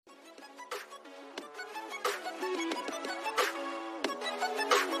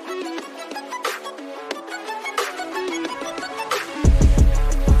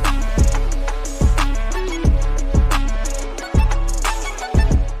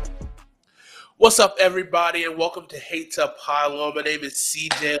What's up, everybody, and welcome to Hate to Pile On. My name is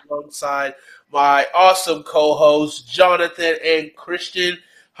CJ alongside my awesome co-hosts, Jonathan and Christian.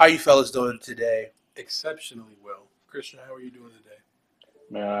 How you fellas doing today? Exceptionally well. Christian, how are you doing today?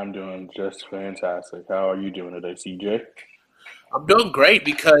 Man, I'm doing just fantastic. How are you doing today, CJ? I'm doing great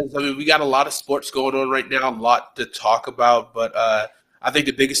because, we got a lot of sports going on right now, a lot to talk about, but I think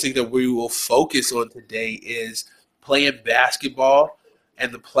the biggest thing that we will focus on today is playing basketball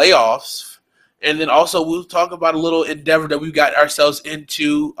and the playoffs. And then also we'll talk about a little endeavor that we got ourselves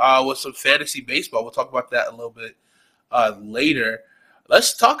into with some fantasy baseball. We'll talk about that a little bit later.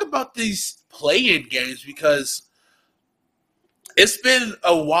 Let's talk about these play-in games because it's been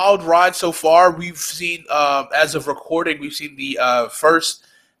a wild ride so far. We've seen, as of recording, we've seen the first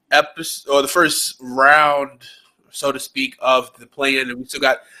episode or the first round, so to speak, of the play-in, and we still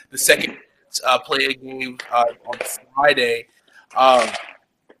got the second play-in game on Friday. Um,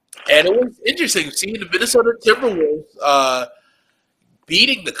 and it was interesting seeing the Minnesota Timberwolves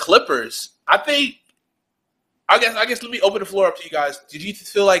beating the Clippers. I guess let me open the floor up to you guys. Did you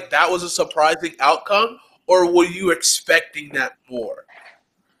feel like that was a surprising outcome, or were you expecting that more?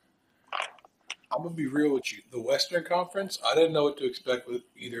 I'm going to be real with you. The Western Conference, I didn't know what to expect with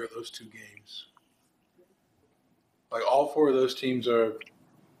either of those two games. Like, all four of those teams are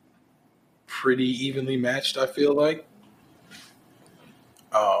pretty evenly matched, I feel like.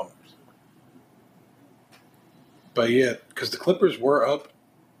 But yeah, because the Clippers were up,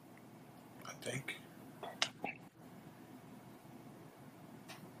 I think.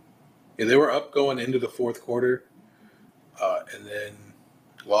 Yeah, they were up going into the fourth quarter, and then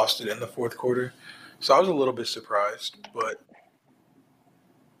lost it in the fourth quarter. So I was a little bit surprised, but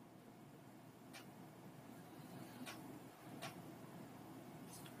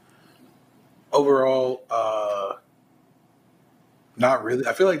overall, not really.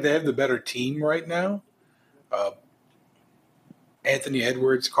 I feel like they have the better team right now. Uh, Anthony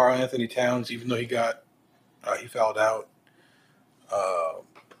Edwards, Karl Anthony Towns, even though he fouled out. Uh,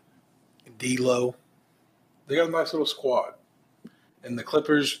 D'Lo, they got a nice little squad, and the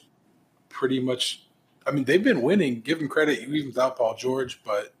Clippers pretty much. I mean, they've been winning. Give them credit, even without Paul George,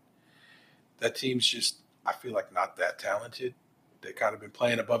 but that team's just. I feel like not that talented. They kind of been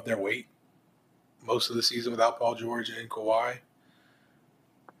playing above their weight most of the season without Paul George and Kawhi.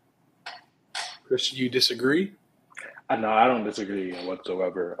 Christian, you disagree? No, I don't disagree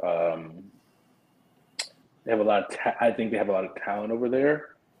whatsoever. They have a lot of. I think they have a lot of talent over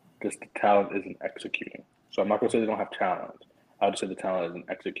there. Just the talent isn't executing. So I'm not going to say they don't have talent. I'll just say the talent isn't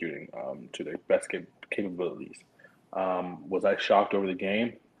executing to their best capabilities. Was I shocked over the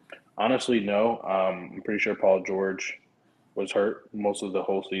game? Honestly, no. I'm pretty sure Paul George was hurt most of the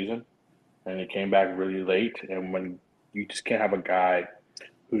whole season, and he came back really late. And when you just can't have a guy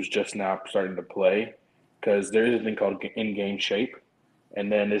who's just now starting to play, because there is a thing called in-game shape,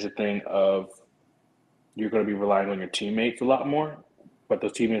 and then there's a thing of you're going to be relying on your teammates a lot more, but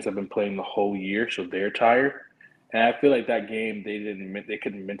those teammates have been playing the whole year, so they're tired. And I feel like that game they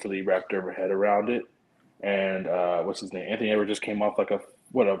couldn't mentally wrap their head around it. And what's his name? Anthony Edwards just came off like a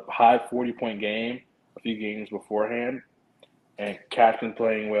high 40-point game a few games beforehand, and Cat's been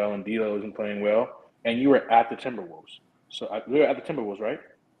playing well, and D'Lo isn't playing well, and you were at the Timberwolves. So we were at the Timberwolves, right?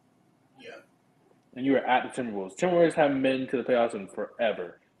 Yeah. And you were at the Timberwolves. Timberwolves haven't been to the playoffs in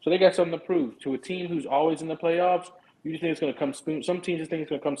forever. So they got something to prove. To a team who's always in the playoffs, you just think it's going to come spoon. Some teams just think it's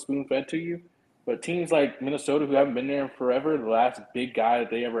going to come spoon-fed to you. But teams like Minnesota, who haven't been there in forever, the last big guy that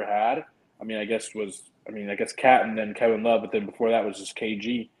they ever had, I guess Cat and then Kevin Love, but then before that was just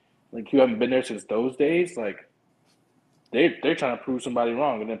KG. Like, you haven't been there since those days. Like, they're trying to prove somebody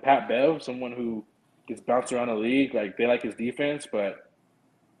wrong. And then Pat Bev, someone who gets bounced around the league, like, they like his defense, but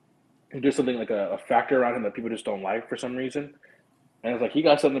there's something like a factor around him that people just don't like for some reason. And it's like, he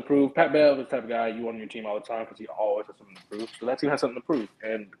got something to prove. Pat Bev is the type of guy you want on your team all the time because he always has something to prove. So that team has something to prove.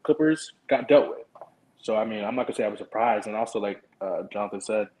 And Clippers got dealt with. So, I'm not going to say I was surprised. And also, like Jonathan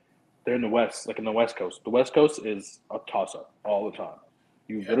said, they're in the West, like in the West Coast. The West Coast is a toss-up all the time.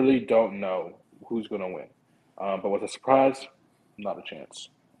 You literally don't know who's going to win. But with a surprise, not a chance.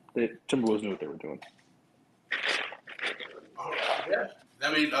 Timberwolves knew what they were doing. Yeah.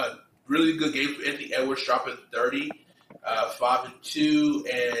 Really good game for Anthony Edwards, dropping 30, 5 and 2,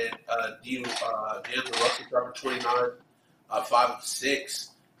 and D'Angelo Russell dropping 29, 5 and 6.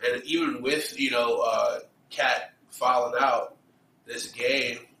 And even with Cat fouling out this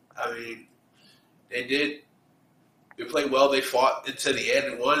game, they played well. They fought into the end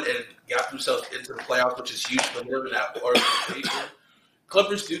and won and got themselves into the playoffs, which is huge for them in that organization.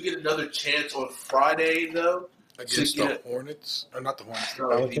 Clippers do get another chance on Friday, though. Against the Hornets, or not the Hornets, the No,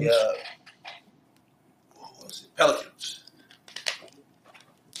 Pelicans. was it? Pelicans.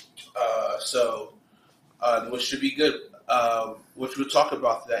 Which should be good. Which we'll talk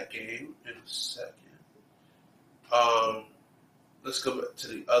about that game in a second. Let's go to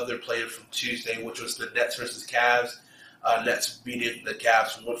the other play from Tuesday, which was the Nets versus Cavs. Nets beating the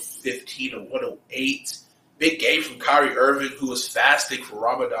Cavs 115 to 108. Big game from Kyrie Irving, who was fasting for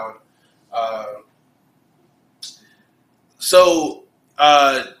Ramadan.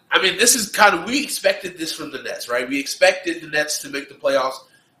 This is we expected this from the Nets, right? We expected the Nets to make the playoffs,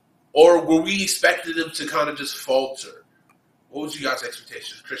 or were we expecting them to kind of just falter? What was you guys'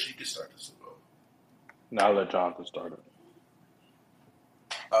 expectations? Chris, you can start this one. Now let Jonathan start it.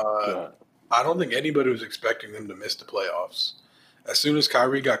 I don't think anybody was expecting them to miss the playoffs. As soon as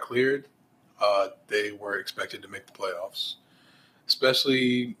Kyrie got cleared, they were expected to make the playoffs,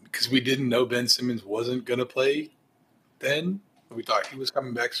 especially because we didn't know Ben Simmons wasn't going to play then. We thought he was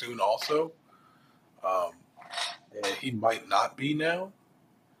coming back soon also. And he might not be now.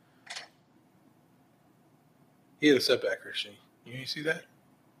 He had a setback, Christian. You didn't see that?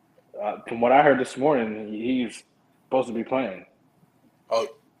 From what I heard this morning, he's supposed to be playing. Oh,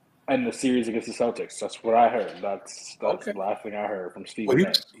 in the series against the Celtics. That's what I heard. That's okay. The last thing I heard from Steve. Well,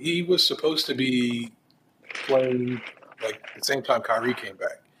 he was supposed to be playing the same time Kyrie came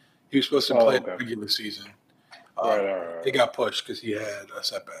back. He was supposed to play the regular season. Right. It got pushed because he had a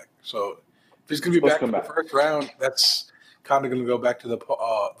setback. So if he's going to be back in the first round, that's kind of going to go back to the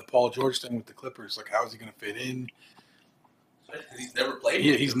Paul George thing with the Clippers. Like, how is he going to fit in? He's never played.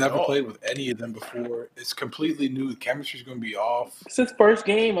 Yeah, he's never played with any of them before. It's completely new. The chemistry's going to be off. It's his first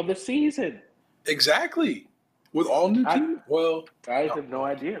game of the season. Exactly. With all new team. Well, I have no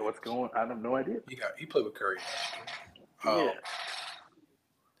idea what's going. I have no idea. He played with Curry. Yeah.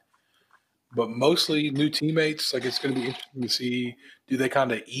 But mostly new teammates. Like, it's going to be interesting to see. Do they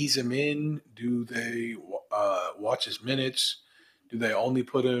kind of ease him in? Do they watch his minutes? Do they only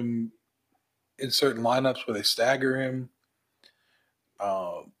put him in certain lineups where they stagger him?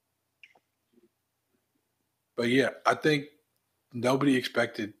 But yeah, I think nobody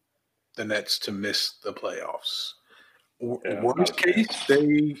expected the Nets to miss the playoffs. Worst case,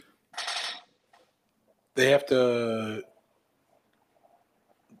 they have to.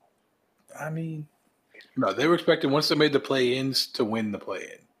 No, they were expecting once they made the play-ins to win the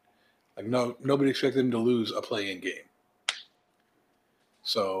play-in. Like, nobody expected them to lose a play-in game.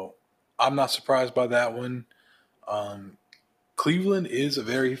 So I'm not surprised by that one. Cleveland is a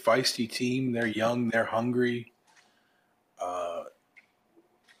very feisty team. They're young. They're hungry.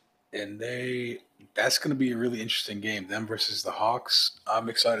 And that's going to be a really interesting game, them versus the Hawks. I'm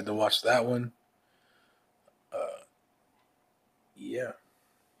excited to watch that one. Yeah.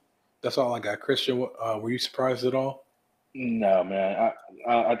 That's all I got. Christian, were you surprised at all? No, man.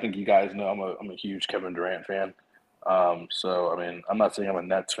 I think you guys know I'm a huge Kevin Durant fan. So, I'm not saying I'm a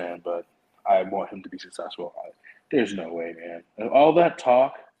Nets fan, but I want him to be successful. There's no way, man. And all that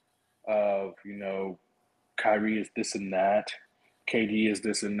talk of, Kyrie is this and that, KD is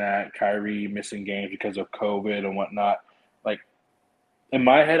this and that, Kyrie missing games because of COVID and whatnot. Like, in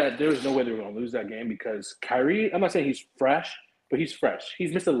my head, there was no way they were going to lose that game because Kyrie, I'm not saying he's fresh, but he's fresh.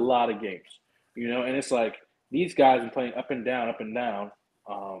 He's missed a lot of games, and it's like these guys are playing up and down,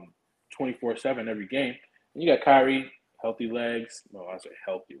 24/7 every game. And you got Kyrie, healthy legs. No, I say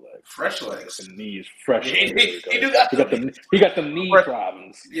healthy legs. Fresh legs. Some knees, fresh legs. He got the knee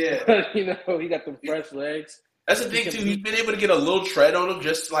problems. Yeah. He got the fresh legs. That's the thing, too. He's been able to get a little tread on him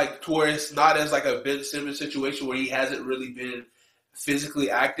just to where it's not as like a Ben Simmons situation where he hasn't really been physically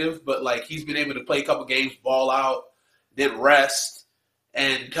active, but he's been able to play a couple games, ball out, then rest,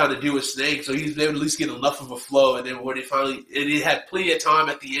 and kind of do his thing. So he's been able to at least get enough of a flow, and then when he had plenty of time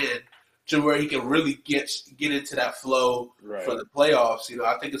at the end to where he can really get into that flow for the playoffs.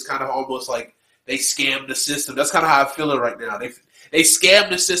 I think it's kind of almost like they scammed the system. That's kind of how I'm feeling right now. They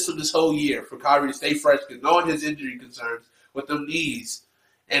scammed the system this whole year for Kyrie to stay fresh, because knowing his injury concerns with them knees,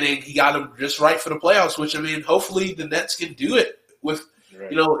 and then he got him just right for the playoffs. Which hopefully the Nets can do it with,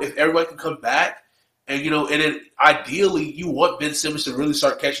 if everybody can come back, and and then ideally you want Ben Simmons to really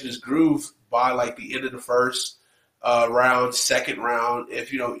start catching his groove by the end of the first round, second round,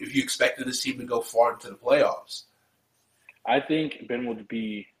 if you expected this team to go far into the playoffs. I think Ben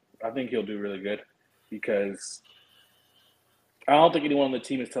I think he'll do really good because I don't think anyone on the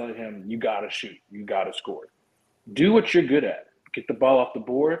team is telling him, you got to shoot, you got to score. Do what you're good at. Get the ball off the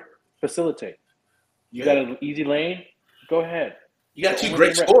board, facilitate. You got an easy lane, go ahead. You got two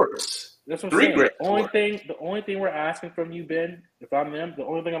great scorers. That's what I'm saying. The only thing we're asking from you, Ben, if I'm them, the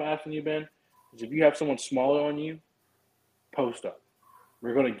only thing I'm asking you, Ben, is if you have someone smaller on you, post up.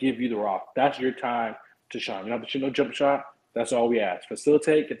 We're going to give you the rock. That's your time to shine. We don't have to shoot no jump shot. That's all we ask.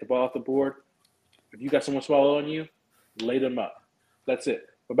 Facilitate, get the ball off the board. If you got someone smaller on you, lay them up. That's it.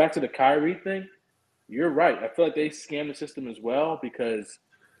 But back to the Kyrie thing, you're right. I feel like they scam the system as well because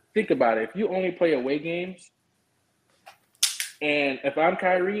think about it. If you only play away games, and if I'm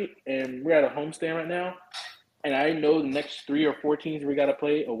Kyrie and we're at a homestand right now, and I know the next 3 or 4 teams we got to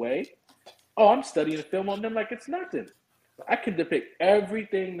play away, I'm studying the film on them like it's nothing. I can depict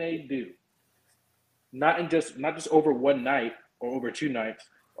everything they do, not just over one night or over 2 nights,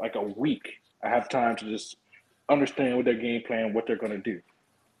 like a week. I have time to just understand what their game plan, what they're going to do.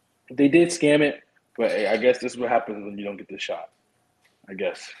 They did scam it, but hey, I guess this is what happens when you don't get the shot. I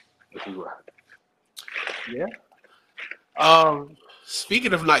guess this is what happens. Yeah.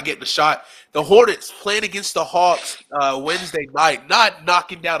 Speaking of not getting a shot, the Hornets playing against the Hawks Wednesday night, not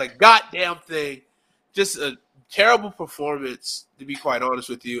knocking down a goddamn thing. Just a terrible performance, to be quite honest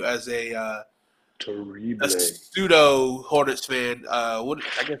with you, as a pseudo Hornets fan. I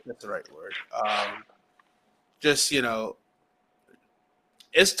guess that's the right word.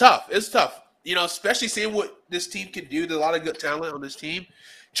 It's tough. It's tough. Especially seeing what this team can do. There's a lot of good talent on this team.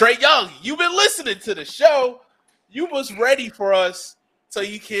 Trae Young, you've been listening to the show. You was ready for us so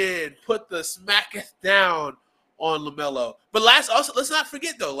you can put the smacketh down on LaMelo. But let's not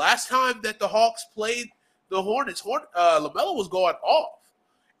forget, though, last time that the Hawks played the Hornets, LaMelo was going off.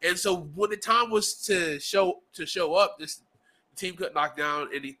 And so when the time was to show up, this team couldn't knock down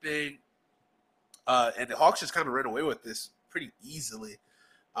anything. And the Hawks just kind of ran away with this pretty easily.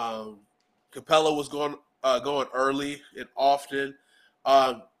 Capella was going early and often.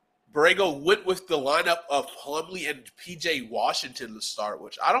 Borrego went with the lineup of Plumlee and P.J. Washington to start,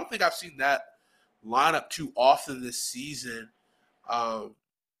 which I don't think I've seen that lineup too often this season.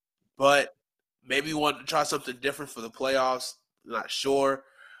 But maybe wanted to try something different for the playoffs. Not sure.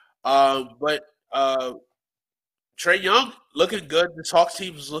 But Trae Young looking good. This Hawks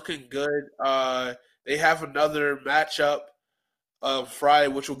team is looking good. They have another matchup Friday,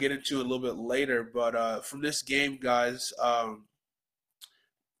 which we'll get into a little bit later. But from this game, guys, what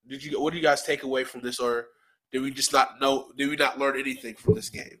do you guys take away from this, or did we just not know? Did we not learn anything from this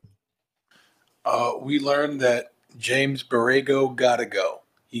game? We learned that James Borrego gotta go.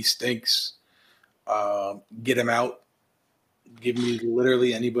 He stinks. Get him out. Give me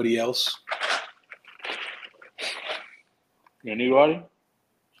literally anybody else. Anybody?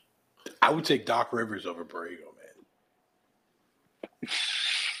 I would take Doc Rivers over Borrego, man.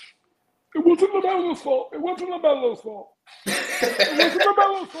 It wasn't LaMelo's fault. It wasn't LaMelo's fault. It wasn't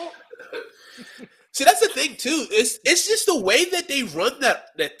LaMelo's fault. See, that's the thing too. It's just the way that they run that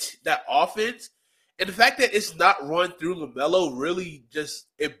offense, and the fact that it's not run through LaMelo really just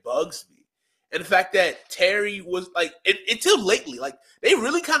it bugs me. And the fact that Terry was like until lately, like they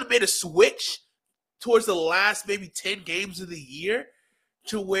really kind of made a switch towards the last maybe 10 games of the year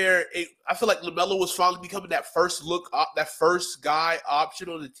to where I feel like LaMelo was finally becoming that first guy option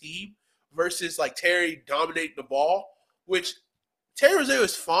on the team versus like Terry dominating the ball, which Terry Rozier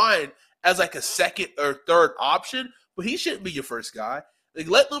is fine as like a second or third option, but he shouldn't be your first guy. Like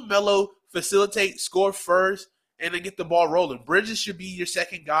let LaMelo facilitate, score first, and then get the ball rolling. Bridges should be your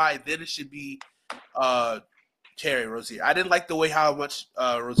second guy, then it should be Terry Rozier. I didn't like the way how much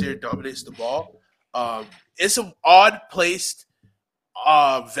Rozier dominates the ball. It's some odd-placed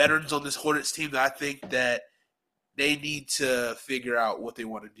veterans on this Hornets team that I think that they need to figure out what they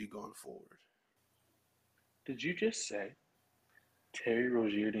want to do going forward. Did you just say Terry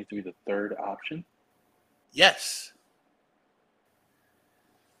Rozier needs to be the third option? Yes.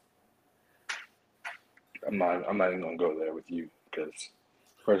 I'm not even gonna go there with you because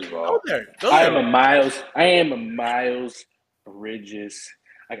first of all, Go there. I am a Miles Bridges.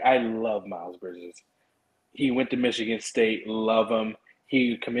 Like I love Miles Bridges. He went to Michigan State, love him.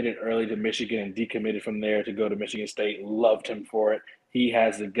 He committed early to Michigan and decommitted from there to go to Michigan State. Loved him for it. He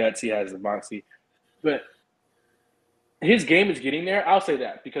has the guts. He has the moxie. But his game is getting there. I'll say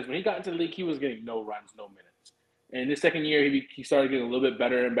that because when he got into the league, he was getting no runs, no minutes. And the second year, he started getting a little bit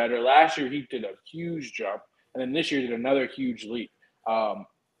better and better. Last year, he did a huge jump. And then this year, did another huge leap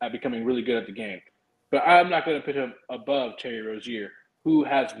at becoming really good at the game. But I'm not going to put him above Terry Rozier, who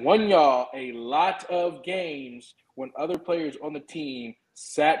has won y'all a lot of games when other players on the team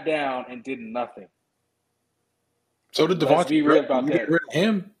sat down and did nothing. So did Devontae. Let's be real about that. Get rid of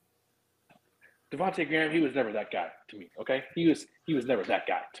him. Devontae Graham, he was never that guy to me. Okay, he was never that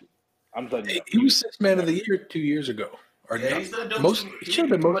guy to me. I'm telling you. He was sixth man of the year 2 years ago. Or Yeah, he's not doing most. too- He should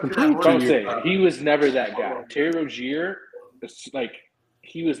have been most too much improved. of that 2 I'm years saying ago. he was never that guy. Terry Rozier, it's like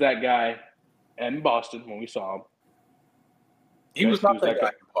he was that guy in Boston when we saw him. He was not that guy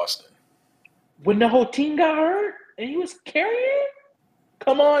in Boston. When the whole team got hurt and he was carrying?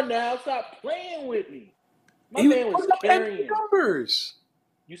 Come on now, stop playing with me. My man was putting up empty carrying. numbers.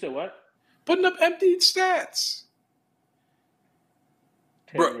 You said what? Putting up empty stats.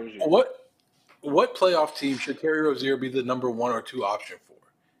 Terry Bro, Rozier. what playoff team should Terry Rozier be the number 1 or 2 option for?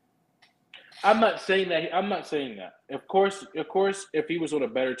 I'm not saying that. Of course, if he was on a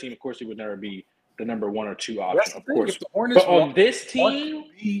better team, of course he would never be the number 1 or 2 option. That's the Of thing. course. If the Hornets But on this want team, to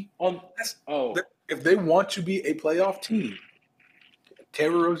be, if they want to be a playoff team,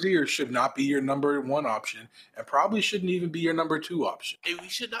 Terry Rozier should not be your number 1 option and probably shouldn't even be your number 2 option. And we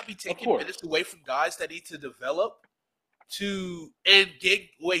should not be taking minutes away from guys that need to develop and get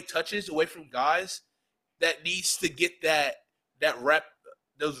away touches away from guys that needs to get that rep,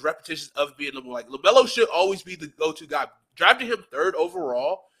 those repetitions of being like LaMelo should always be the go-to guy. Drafting him 3rd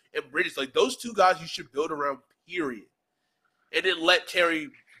overall and Bridges, like those 2 guys you should build around, period. And then let Terry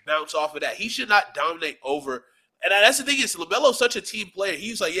bounce off of that. He should not dominate over. And that's the thing is LaMelo's such a team player.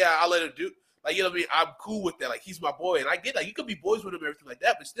 He's like, yeah, I'll let him do. Like, you know what I mean? I'm cool with that. Like, he's my boy. And I get that. You could be boys with him and everything like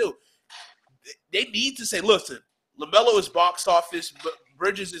that. But still, they need to say, listen, LaMelo is box office.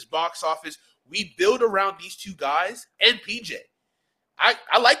 Bridges is box office. We build around these 2 guys and PJ.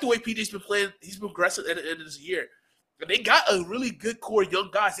 I like the way PJ's been playing. He's been aggressive at the end of this year. And they got a really good core of young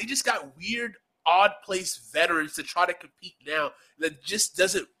guys. They just got weird, odd-place veterans to try to compete now that just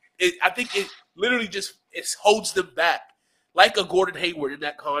doesn't – I think it literally just holds them back, like a Gordon Hayward in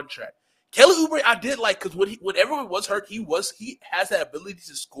that contract. Kelly Oubre I did like because when everyone was hurt, he has that ability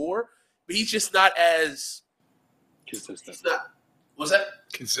to score, but he's just not as consistent. Was that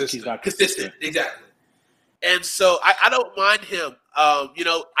consistent? He's not consistent, exactly. And so I don't mind him. I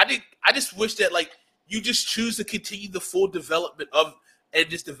just wish that like you just choose to continue the full development of and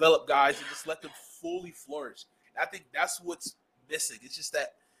just develop guys and just let them fully flourish. I think that's what's missing. It's just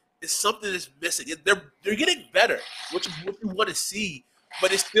that it's something that's missing. They're getting better, which is what you want to see,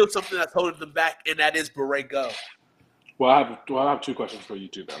 but it's still something that's holding them back, and that is Borrego. Well, I have 2 questions for you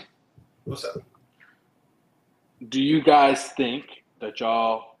too, Ben. What's up? Do you guys think that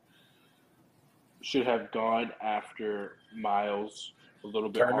y'all should have gone after Miles a little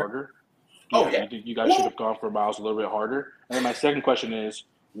bit harder? Oh, You think you guys should have gone for Miles a little bit harder? And then my second question is,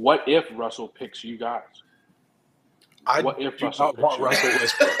 what if Russell picks you guys? What if Russell picks you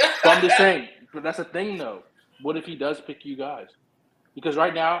guys? So I'm just saying, but that's the thing though. What if he does pick you guys? Because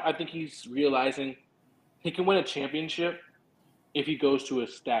right now, I think he's realizing he can win a championship if he goes to a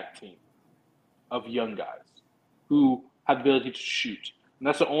stacked team of young guys who have the ability to shoot. And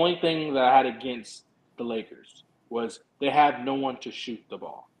that's the only thing that I had against the Lakers was they have no one to shoot the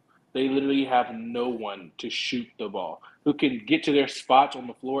ball. They literally have no one to shoot the ball who can get to their spots on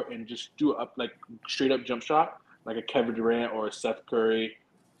the floor and just do up like straight up jump shot, like a Kevin Durant or a Steph Curry.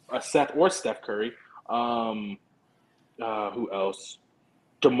 Who else?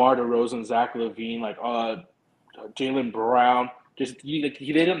 DeMar DeRozan, Zach LaVine, Jaylen Brown. He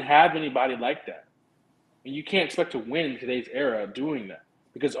didn't have anybody like that. And you can't expect to win in today's era doing that.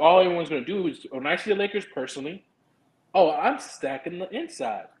 Because all everyone's going to do is, when I see the Lakers personally, I'm stacking the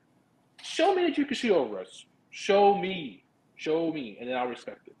inside. Show me that you can shoot over us. Show me. And then I'll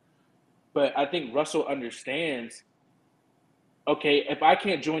respect it. But I think Russell understands, okay, if I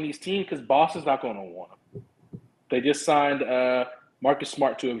can't join these teams, because Boston's not going to want him. They just signed Marcus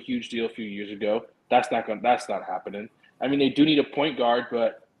Smart to a huge deal a few years ago. That's not happening. I mean, they do need a point guard,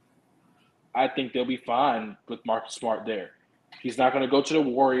 but I think they'll be fine with Marcus Smart there. He's not going to go to the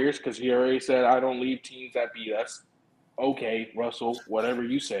Warriors because he already said, I don't leave teams that beat us. Okay, Russell, whatever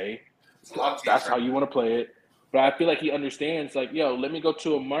you say. That's how you want to play it. But I feel like he understands, like, yo, let me go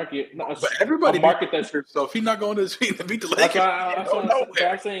to a market. But everybody a market that's so if he's not going to beat the Lakers,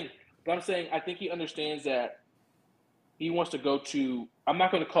 I'm saying I think he understands that he wants to go to. I'm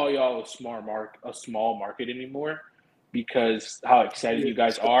not going to call y'all a small market anymore because how excited you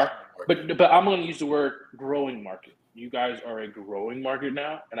guys are. But I'm going to use the word growing market. You guys are a growing market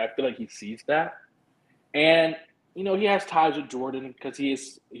now, and I feel like he sees that. And he has ties with Jordan because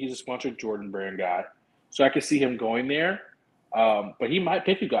he's a sponsored Jordan brand guy. So I could see him going there. But he might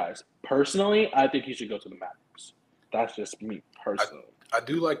pick you guys. Personally, I think he should go to the Mavericks. That's just me personally. I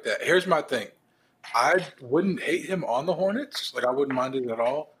do like that. Here's my thing. I wouldn't hate him on the Hornets. Like, I wouldn't mind it at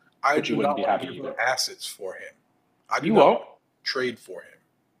all. I do not want to give him assets for him. You won't trade for him.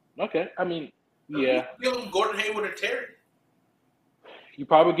 Okay. I mean, yeah. Give him Gordon Hayward or Terry. You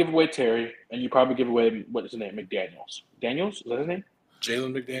probably give away Terry, and you probably give away, what's his name, McDaniels. Daniels? Is that his name?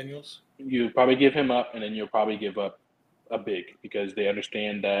 Jalen McDaniels. You probably give him up, and then you'll probably give up a big because they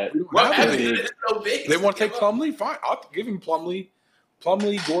understand that. Big. They want to take Plumlee? Fine. I'll give him Plumlee,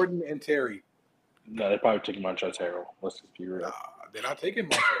 Gordon, and Terry. No, they're probably taking Montrezl Harrell. Let's just be real. They're not taking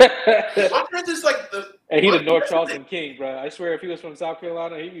much. Montrezl is like the. And he's a North Charleston king, bro. I swear, if he was from South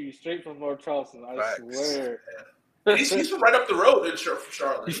Carolina, he'd be straight from North Charleston. I Facts. swear. Yeah. He's from right up the road in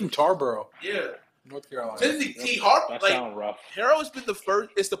Charlotte. He's from Tarboro, Yeah. North Carolina. T. Harp, That like sounds rough. Harrell has been the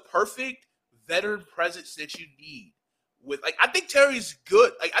first. It's the perfect veteran presence that you need. With like, I think Terry's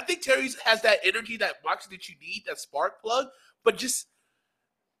good. Like, I think Terry has that energy, that moxie that you need, that spark plug. But just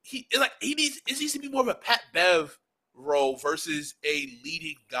he needs to be more of a Pat Bev role versus a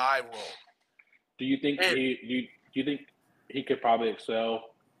leading guy role. Do you think he could probably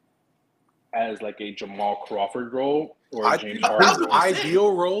excel as like a Jamal Crawford role or a James Harden? His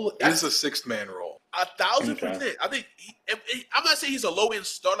ideal role is a sixth man role. 1,000%. I think I'm not saying he's a low end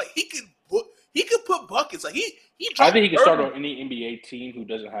star. Like he could put buckets. Like he. I think he can start on any NBA team who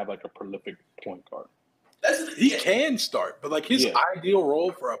doesn't have like a prolific point guard. He can start, but like his ideal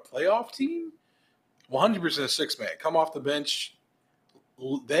role for a playoff team, 100% six man. Come off the bench,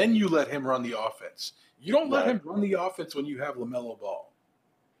 then you let him run the offense. You don't let him run the offense when you have LaMelo Ball.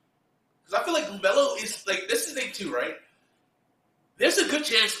 Because I feel like LaMelo is like this is the thing too, right? There's a good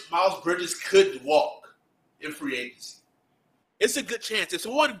chance Miles Bridges could walk in free agency. It's a good chance. If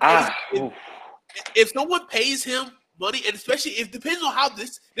someone pays him money, and especially if it depends on how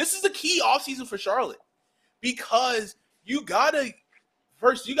this is the key offseason for Charlotte. Because you gotta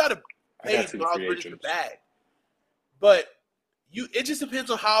pay Miles Bridges the bag. But it just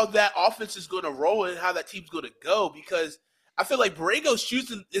depends on how that offense is gonna roll and how that team's gonna go, because I feel like Borrego's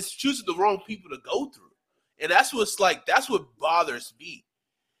choosing the wrong people to go through. And that's what bothers me.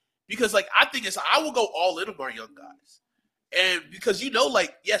 Because like I will go all in on our young guys. And because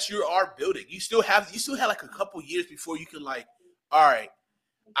like, yes, you are building. You still have like a couple years before you can like, all right,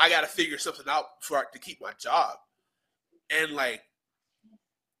 I got to figure something out to keep my job. And like,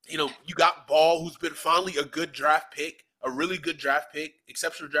 you got Ball, who's been finally a good draft pick, a really good draft pick,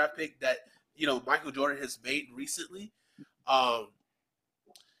 exceptional draft pick that, Michael Jordan has made recently. PJ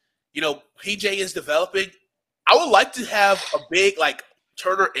is developing. I would like to have a big like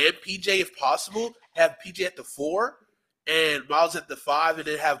Turner and PJ if possible. Have PJ at the 4 and Miles at the 5, and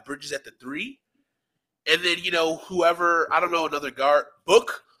then have Bridges at the 3. And then, whoever, I don't know, another guard,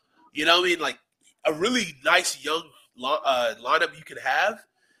 Book, like a really nice young lineup you could have,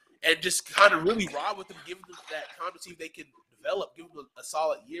 and just kind of really ride with them, give them that time to see if they can develop, give them a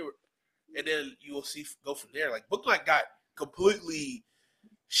solid year, and then you will see go from there. Like, Book like got completely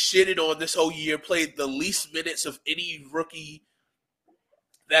shitted on this whole year, played the least minutes of any rookie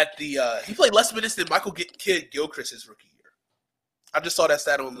he played less minutes than Michael Kidd-Gilchrist his rookie year. I just saw that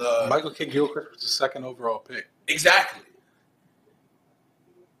stat on the Michael Kidd-Gilchrist was the second overall pick. Exactly.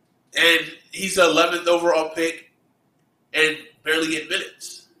 And he's the 11th overall pick and barely get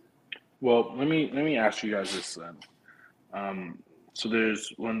minutes. Well, let me ask you guys this then. So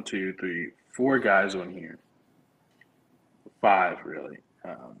there's 1, 2, 3, 4 guys on here. 5 really.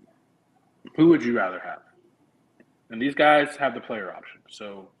 Who would you rather have? And these guys have the player option.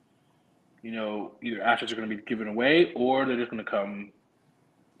 So, either assets are going to be given away or they're just going to come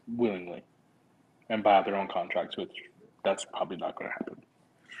willingly and buy their own contracts, which that's probably not going to happen.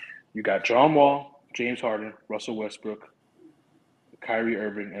 You got John Wall, James Harden, Russell Westbrook, Kyrie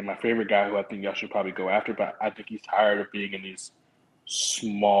Irving, and my favorite guy who I think y'all should probably go after, but I think he's tired of being in these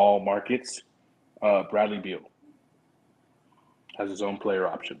small markets, Bradley Beal. Has his own player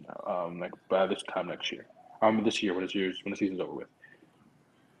option now, by this time next year. This year when the season's over with.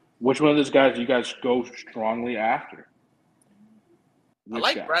 Which one of those guys do you guys go strongly after? I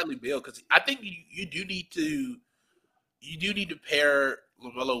like Bradley Beal because I think you do need to pair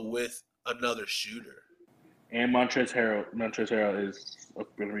LaMelo with another shooter. And Montrezl Harrell is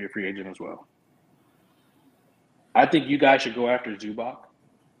going to be a free agent as well. I think you guys should go after Zubac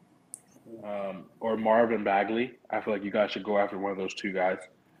or Marvin Bagley. I feel like you guys should go after one of those two guys.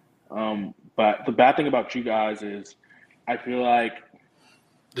 But the bad thing about you guys is I feel like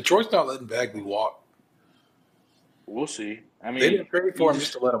Detroit's not letting Bagley walk. We'll see. I mean, they didn't trade for him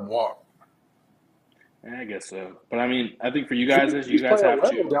just to let him walk. I guess so. But I mean, I think for you guys you guys have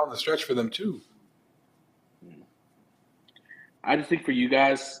to down the stretch for them too. I just think for you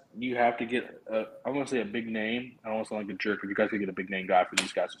guys, you have to get I want to say a big name. I don't want to sound like a jerk, but you guys can get a big name guy for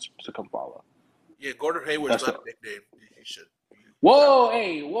these guys to come follow. Yeah, Gordon Hayward's not a big name. He should. Whoa,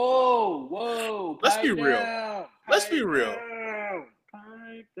 hey, whoa. Let's be real.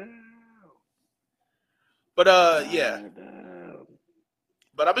 Pipe down. But yeah.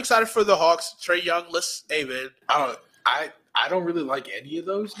 But I'm excited for the Hawks. Trae Young, hey man. I don't really like any of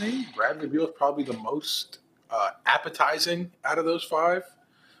those names. Bradley Beal is probably the most appetizing out of those 5.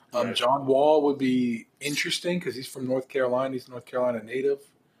 Right. John Wall would be interesting because he's from North Carolina. He's a North Carolina native.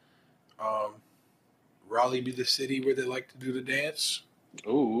 Raleigh be the city where they like to do the dance.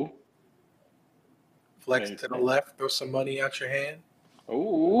 Ooh. Flex Okay. to the left, throw some money out your hand.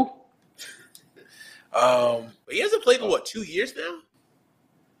 Ooh. But he hasn't played in, 2 years now?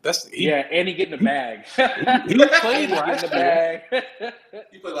 Yeah, and he getting the bag. He played last year.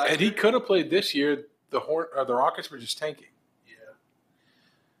 He played last And year? he could have played this year. The Rockets were just tanking. Yeah.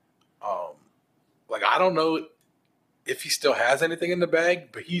 Like, I don't know if he still has anything in the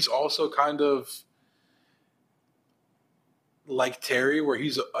bag, but he's also kind of like Terry, where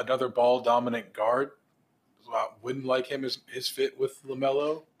he's another ball dominant guard. So I wouldn't like him as his fit with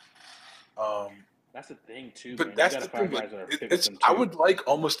LaMelo. That's the thing too. But man. that's You the gotta find thing. guys that are Like, fit with them, I too. would like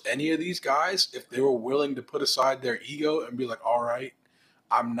almost any of these guys if they were willing to put aside their ego and be like, all right,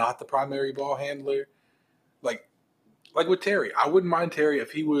 I'm not the primary ball handler. Like with Terry, I wouldn't mind Terry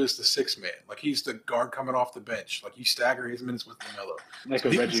if he was the sixth man. Like he's the guard coming off the bench. Like you stagger his minutes with LaMelo. Like So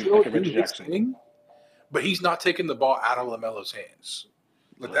a he can Reggie, still like a do Reggie his Jackson. thing, but he's not taking the ball out of LaMelo's hands.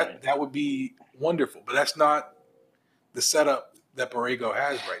 Like Right. that would be wonderful. But that's not the setup that Borrego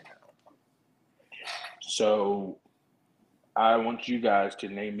has right now. So, I want you guys to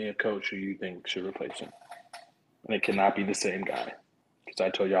name me a coach who you think should replace him, and it cannot be the same guy. Because I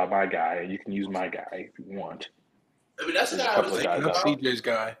told y'all my guy, and you can use my guy if you want. I mean, that's the There's a guy I was couple of thinking guys That's about. CJ's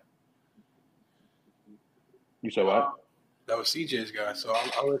guy. You said what? That was CJ's guy. So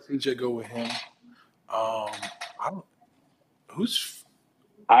I'll let CJ go with him. I don't. Who's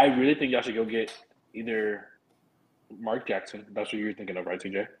I really think y'all should go get either Mark Jackson. That's what you're thinking of, right,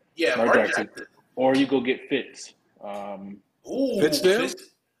 TJ? Yeah, Mark Mark Jackson. Jackson. Or you go get Fitz. Ooh, Fizdale?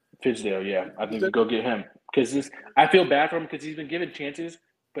 Fizdale, yeah. I think you go get him. Because I feel bad for him because he's been given chances,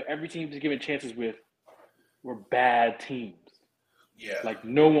 but every team he's given chances with were bad teams. Yeah. Like,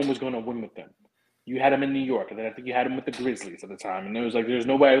 no one was going to win with them. You had him in New York, and then I think you had him with the Grizzlies at the time. And it was like, there's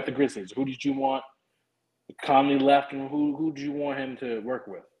nobody with the Grizzlies. Who did you want? Conley left, and who did you want him to work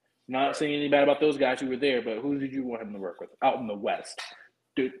with? Not saying anything bad about those guys who were there, but who did you want him to work with out in the West?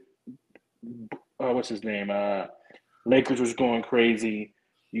 Dude, what's his name? Lakers was going crazy.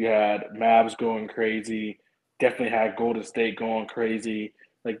 You had Mavs going crazy. Definitely had Golden State going crazy.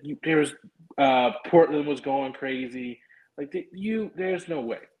 Like there's Portland was going crazy. Like there's no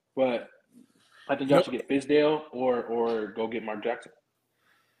way. But I think y'all should get Fizdale or go get Mark Jackson.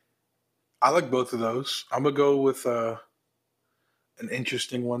 I like both of those. I'm gonna go with an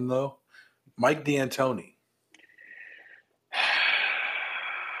interesting one though. Mike D'Antoni.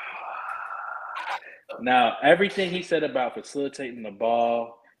 Now, everything he said about facilitating the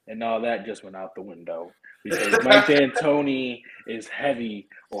ball and all that just went out the window because Mike D'Antoni is heavy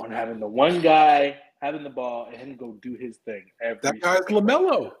on having the one guy having the ball and him go do his thing. That guy's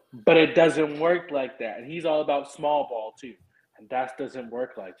LaMelo. But it doesn't work like that. And he's all about small ball, too. And that doesn't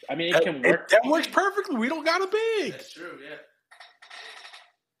work like that. I mean, it can work. That works perfectly. We don't got a big. That's true, yeah.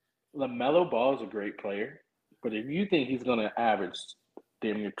 LaMelo Ball is a great player. But if you think he's going to average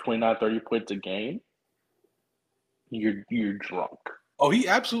damn near 29, 30 points a game, you're drunk. Oh, he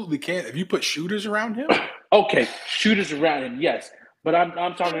absolutely can. If you put shooters around him. Okay, shooters around him, yes. But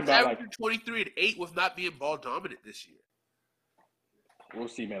I'm talking about like 23 and 8 with not being ball dominant this year. We'll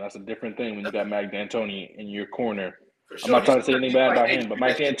see, man. That's a different thing when you got Mike D'Antoni in your corner. For I'm sure. not trying to say anything bad about him, but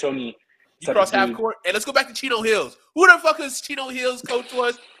Mike D'Antoni. You cross half court. Hey, let's go back to Chino Hills. Who the fuck is Chino Hills coach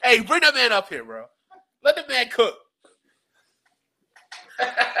was? Hey, bring that man up here, bro. Let the man cook.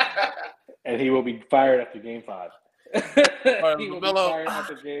 And he will be fired after game 5. He will be fired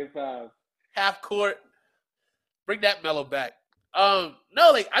after game 5. Half court. Bring that Melo back. No,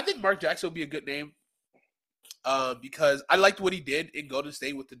 like I think Mark Jackson will be a good name. Because I liked what he did in Golden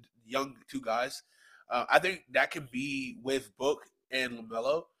State with the young two guys. I think that can be with Book and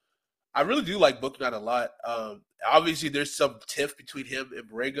LaMelo. I really do like Book not a lot. Obviously, there's some tiff between him and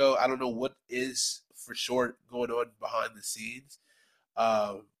Borrego. I don't know what is for sure going on behind the scenes.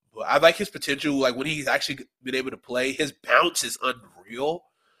 But I like his potential. Like when he's actually been able to play, his bounce is unreal.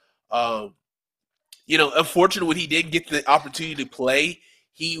 Unfortunately, when he didn't get the opportunity to play,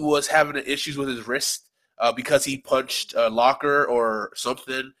 he was having issues with his wrist because he punched a locker or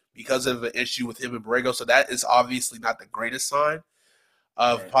something because of an issue with him and Borrego. So that is obviously not the greatest sign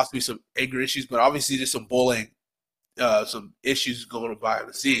of possibly some anger issues, but obviously there's some bullying, some issues going on behind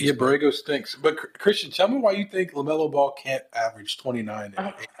the scenes. Yeah, Borrego stinks. But Christian, tell me why you think LaMelo Ball can't average 29.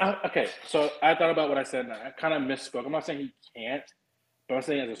 Okay, so I thought about what I said, and I kind of misspoke. I'm not saying he can't, but I'm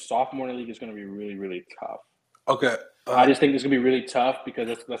saying as a sophomore in the league, it's going to be really, really tough. Okay. I just think it's going to be really tough because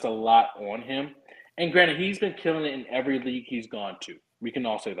that's a lot on him. And granted, he's been killing it in every league he's gone to. We can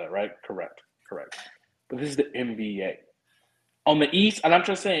all say that, right? Correct. But this is the NBA. On the East, and I'm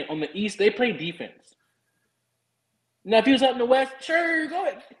just saying, on the East, they play defense. Now, if he was out in the West, sure, go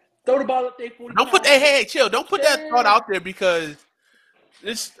ahead. Throw the ball up there 40 Don't put times. hey, chill. Don't put that Sure. thought out there because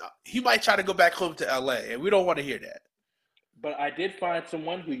he might try to go back home to LA, and we don't want to hear that. But I did find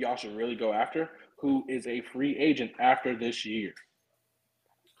someone who y'all should really go after, who is a free agent after this year.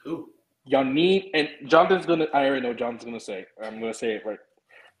 Who? Y'all need, and Jonathan's gonna. I already know what Jonathan's gonna say. I'm gonna say it right.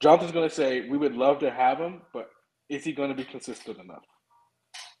 Jonathan's gonna say we would love to have him, but is he gonna be consistent enough?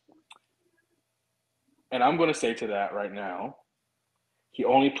 And I'm gonna say to that right now, he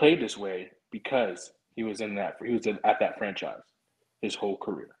only played this way because he was at that franchise his whole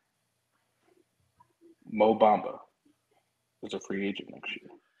career. Mo Bamba is a free agent next year.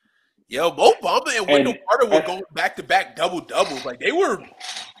 Yo, Mo Bamba and Wendell Carter were going back-to-back double-doubles. Like, they were,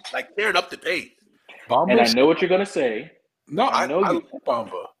 like, tearing up the paint. And I know what you're going to say. No, I like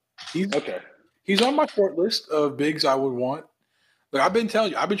Bamba. He's on my short list of bigs I would want. Like, I've been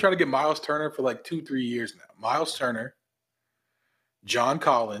telling you, I've been trying to get Miles Turner for like 2-3 years now. Miles Turner, John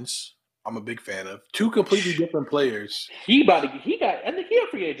Collins, I'm a big fan of. Two completely different players. I think he a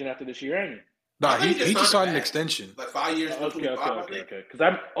free agent after this year, ain't he? No, he just signed an extension. Like 5 years. Okay. Because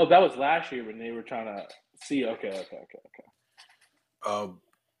that was last year when they were trying to see. Okay.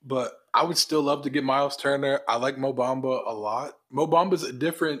 But I would still love to get Miles Turner. I like Mo Bamba a lot. Mo Bamba's a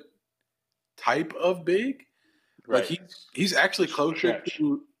different type of big. Right. Like he's actually closer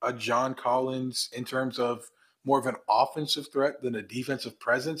to a John Collins in terms of more of an offensive threat than a defensive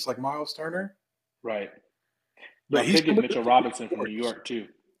presence like Miles Turner. Right. But he's getting Mitchell Robinson from New York too.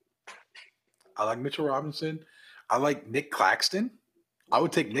 I like Mitchell Robinson. I like Nick Claxton. I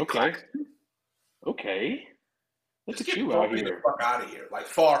would take Nick Claxton. Okay. Look at you out here. The fuck out of here. Like,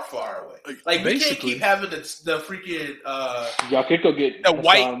 far, far away. Like, we can't keep having the freaking y'all could go get the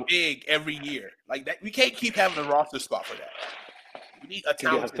white big every year. Like, that. We can't keep having a roster spot for that. We need a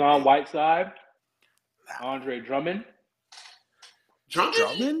talented Hassan Whiteside, Andre Drummond.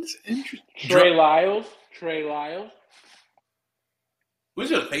 Drummond's interesting. Trey Lyles. Who's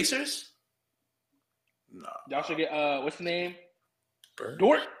the Pacers? No. Y'all should get what's the name?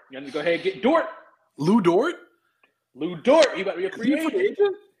 Dort. You have to go ahead and get Dort. Lou Dort. He about to be a free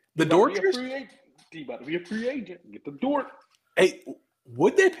agent. The Dort. He about to be a free agent. Get the Dort. Hey,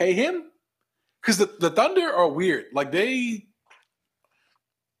 would they pay him? Because the Thunder are weird. Like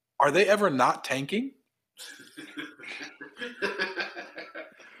are they ever not tanking?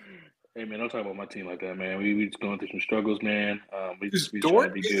 Hey man, don't talk about my team like that, man. We just going through some struggles, man. We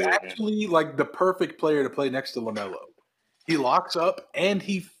Dort is actually like the perfect player to play next to LaMelo. He locks up and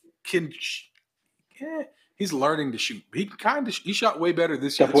he can. He's learning to shoot. He shot way better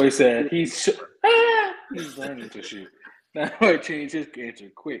this year. That boy said he's learning to shoot. That boy changed his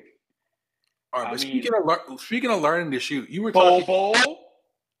answer quick. All right, but speaking of learning to shoot, you were talking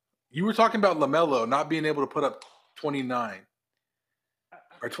about LaMelo not being able to put up 29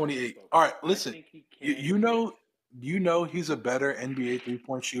 or 28. All right, listen. You know he's a better NBA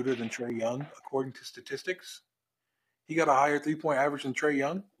 3-point shooter than Trae Young according to statistics. He got a higher 3-point average than Trae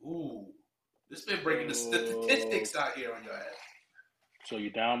Young. Ooh. This been breaking the statistics out here on your ass. So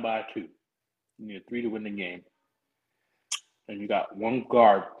you're down by 2. You need 3 to win the game. And you got one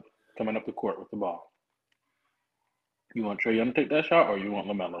guard coming up the court with the ball. You want Trae Young to take that shot or you want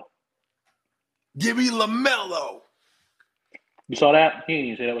LaMelo? Give me LaMelo. You saw that? He didn't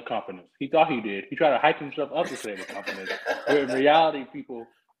even say that with confidence. He thought he did. He tried to hype himself up to say it with confidence. But in reality, people,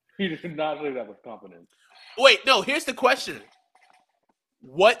 he did not say that with confidence. Wait, no, here's the question.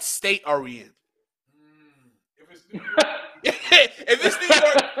 What state are we in? If it's New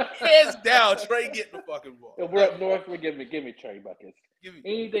York, hands down, Trae getting the fucking ball. If we're up north, give me Trae buckets.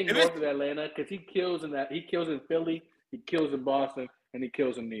 Anything north of Atlanta, because he kills in Philly, he kills in Boston, and he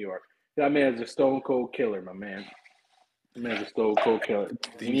kills in New York. That man's a stone cold killer, my man. That man's a stone cold killer.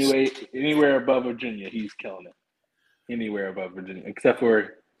 Anywhere above Virginia, he's killing it. Anywhere above Virginia, except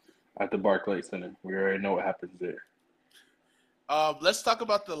for at the Barclays Center. We already know what happens there. Let's talk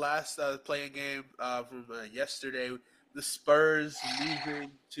about the last playing game from yesterday. The Spurs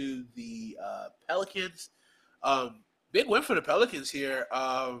losing to the Pelicans. Big win for the Pelicans here.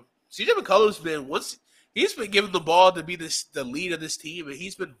 CJ McCollum's he's been given the ball to be the lead of this team, and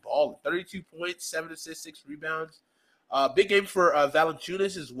he's been balling. 32 points, 7 assists, 6 rebounds. Big game for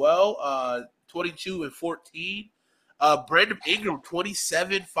Valanciunas as well. 22 and 14. Brandon Ingram,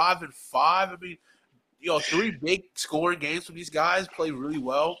 27, 5 and 5. I mean, 3 big scoring games from these guys. Play really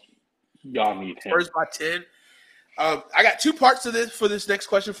well. Y'all need him. Spurs by 10. I got 2 parts to this for this next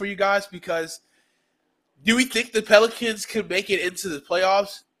question for you guys because Do we think the Pelicans can make it into the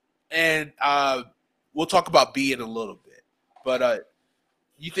playoffs? And we'll talk about B in a little bit. But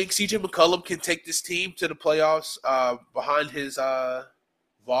you think CJ McCollum can take this team to the playoffs behind his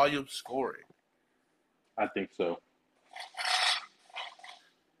volume scoring? I think so.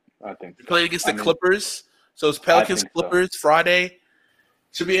 You're playing against the Clippers. So it's Pelicans Clippers Friday.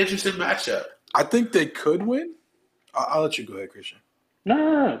 Should be an interesting matchup. I think they could win. I'll let you go ahead, Christian.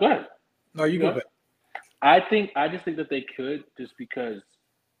 No, go ahead. No, you go ahead. I just think that they could just because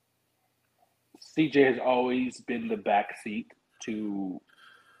CJ has always been the backseat to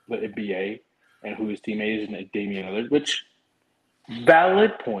the NBA and who his teammate is, and Damian Lillard, which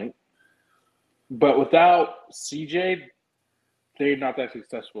valid point. But without CJ, they're not that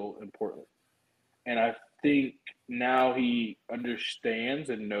successful in Portland. And I think now he understands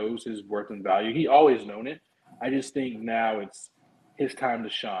and knows his worth and value. He always known it. I just think now it's his time to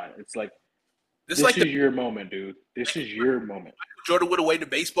shine. It's like, this is your moment, dude. This is your moment. Jordan went away to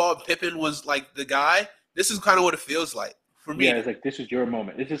baseball and Pippen was like the guy. This is kind of what it feels like for me. Yeah, it's like, this is your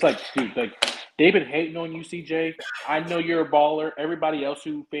moment. It's just like, dude, like, they've been hating on you, CJ. I know you're a baller. Everybody else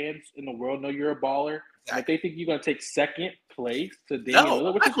who fans in the world know you're a baller. And if they think you're going to take second place to Damian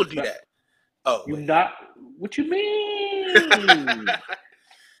Lillard, I'm not going to do that. Oh, you're not. What you mean?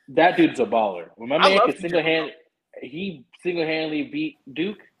 That dude's a baller. When my man can single-handedly beat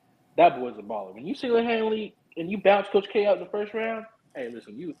Duke, that boy's a baller. When you single-handedly and you bounce Coach K out in the first round, hey,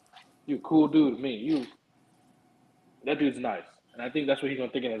 listen, you a cool dude to me. That dude's nice. And I think that's what he's going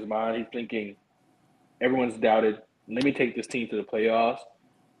to think in his mind. He's thinking, everyone's doubted. Let me take this team to the playoffs.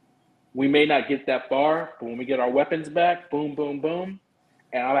 We may not get that far, but when we get our weapons back, boom, boom, boom.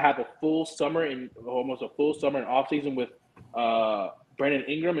 And I'll have almost a full summer and offseason with Brandon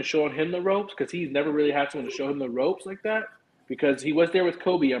Ingram and showing him the ropes because he's never really had someone to show him the ropes like that because he was there with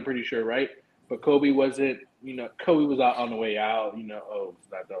Kobe, I'm pretty sure, right? But Kobe wasn't, Kobe was on the way out,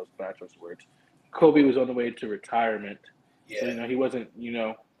 that was Patrick's words. Kobe was on the way to retirement. Yeah. So, he wasn't, he's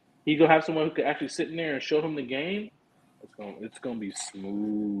going to have someone who could actually sit in there and show him the game. It's going to be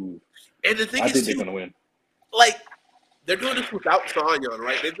smooth. And the thing I think they're going to win. Like, they're doing this without Zion,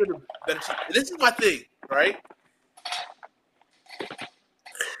 right? They've been a better team. This is my thing, right?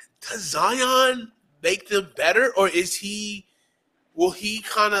 Does Zion make them better, or will he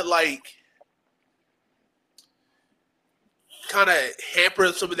kind of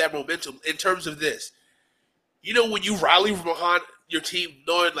hamper some of that momentum in terms of this? When you rally behind your team,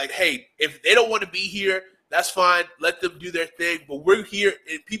 knowing hey, if they don't want to be here, that's fine. Let them do their thing. But we're here,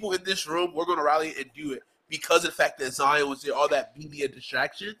 and people in this room, we're going to rally and do it. Because of the fact that Zion was there, all that media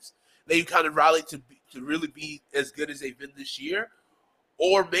distractions, they kind of rallied to really be as good as they've been this year.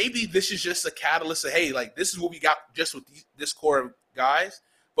 Or maybe this is just a catalyst of, hey, this is what we got just with this core of guys.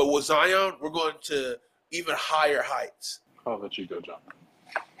 But with Zion, we're going to even higher heights. I'll let you go, John.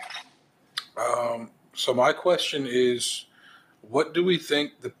 So my question is, what do we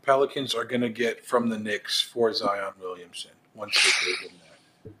think the Pelicans are going to get from the Knicks for Zion Williamson once they trade him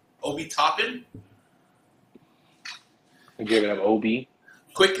there? Obi Toppin? You're giving up Obi.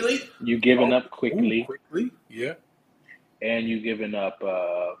 Quickly? You giving up quickly. Quickly, yeah. And you giving up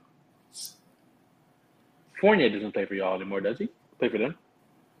Fournier doesn't play for y'all anymore, does he? Play for them?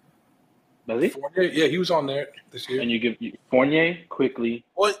 Does he? Fournier, yeah, he was on there this year. And you give Fournier quickly.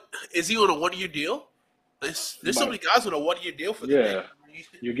 What is he on a 1-year deal? There's so many guys on a 1-year deal for them. Yeah.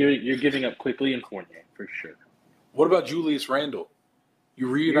 You're giving up quickly and Fournier for sure. What about Julius Randle?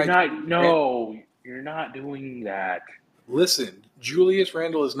 You're not doing that. Listen, Julius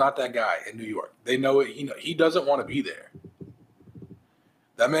Randle is not that guy in New York. They know it. He doesn't want to be there.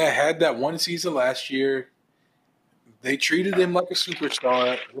 That man had that one season last year. They treated him like a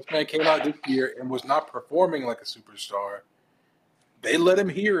superstar. This man came out this year and was not performing like a superstar. They let him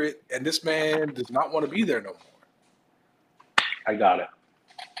hear it, and this man does not want to be there no more. I got it.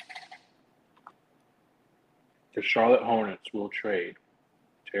 The Charlotte Hornets will trade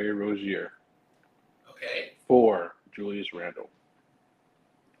Terry Rozier for Julius Randle.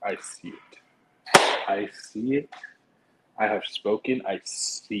 I see it. I see it. I have spoken. I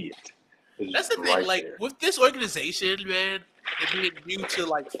see it. That's the thing. There. With this organization, man, and being new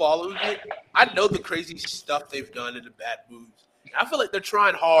to following it, I know the crazy stuff they've done and the bad moves. I feel like they're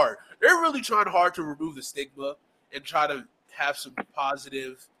trying hard. They're really trying hard to remove the stigma and try to have some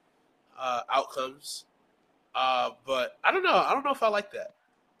positive outcomes. But I don't know. I don't know if I like that.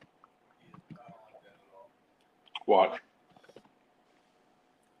 Watch.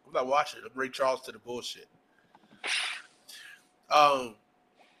 I'm not watching. I'm Ray Charles to the bullshit.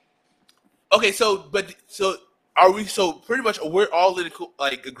 Okay, so are we? So pretty much, we're all in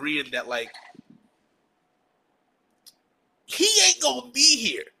agreeing that gonna be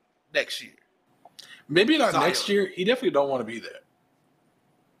here next year. Maybe not Zion. next year. He definitely don't want to be there.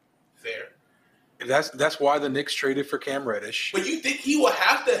 Fair. That's why the Knicks traded for Cam Reddish. But you think he will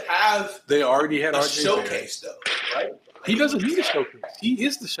have to have They already had a RJ showcase, though, right? Like, He doesn't need a showcase. He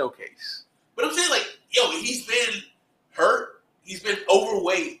is the showcase. But I'm saying, like, he's been hurt. He's been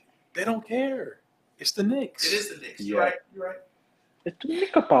overweight. They don't care. It's the Knicks. It is the Knicks. Yeah. You're right. You're right. It's the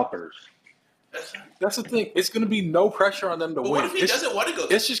Nicka Poppers. That's right. That's the thing. It's going to be no pressure on them to But win. what if he doesn't want to go?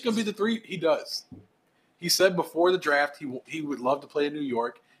 It's just going to be the three. He does. He said before the draft he would love to play in New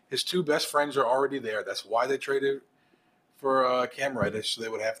York. His two best friends are already there. That's why they traded for Cam Reddish, so they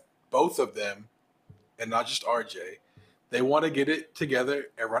would have both of them and not just RJ. They want to get it together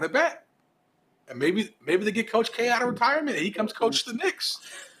and run it back. And maybe they get Coach K out of retirement and he comes coach the Knicks.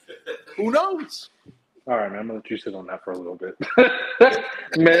 Who knows? All right, man. I'm gonna let you sit on that for a little bit.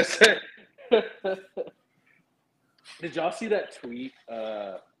 Man, did y'all see that tweet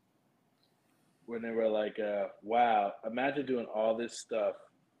when they were like, "Wow, imagine doing all this stuff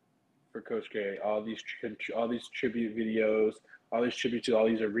for Coach K, all these tribute videos, all these tributes to all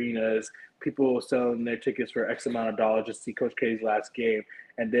these arenas, people selling their tickets for X amount of dollars just to see Coach K's last game,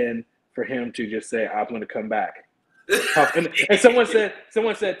 and then for him to just say, I'm going to come back." And someone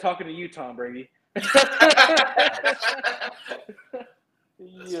said, talking to you, Tom Brady.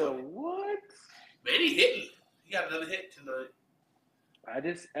 Yo, what? Man, he hit me. He got another hit tonight.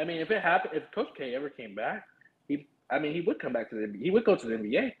 If it happened, if Coach K ever came back, he would come back to the NBA. He would go to the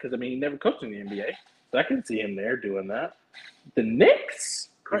NBA because, he never coached in the NBA. So I can see him there doing that. The Knicks,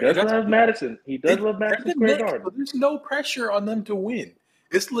 he does love Madison. He does love Madison Square Garden. But there's no pressure on them to win.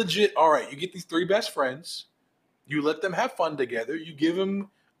 It's legit. All right, you get these three best friends. You let them have fun together. You give them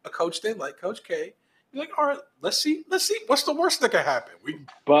a coach they like, Coach K. You're like, all right, let's see. What's the worst that could happen? We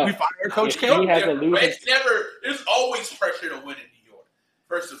fire Coach K. He has a losing. There's always pressure to win in New York.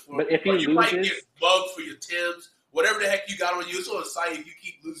 First and foremost, but if he you might loses, get bugged for your Timbs, whatever the heck you got on you. It's on the site if you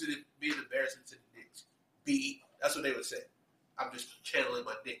keep losing and being embarrassing to the Knicks. That's what they would say. I'm just channeling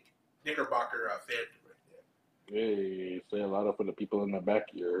my Knickerbocker fan right there. Hey, say a lot of for the people in the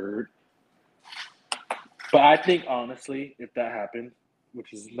backyard. But I think honestly, if that happened,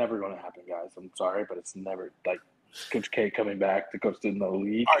 which is never going to happen, guys. I'm sorry, but it's never like Coach K coming back to coach in the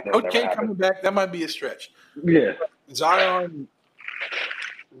league. All right, Coach K coming back, that might be a stretch. Yeah, Zion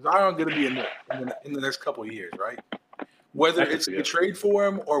going to be in the next couple of years, right? Whether it's a trade for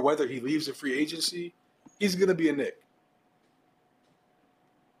him or whether he leaves in free agency, he's going to be a Knick.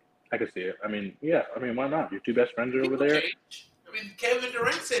 I can see it. Why not? Your two best friends are over there. Kevin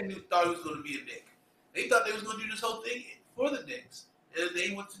Durant said he thought he was going to be a Knick. They thought they was going to do this whole thing for the Knicks. And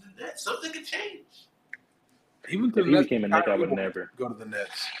they went to the Nets. Something could change. If he became a Knick, I would never go to the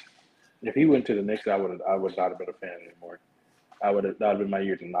Nets. If he went to the Knicks, I would not have been a fan anymore. That would have been my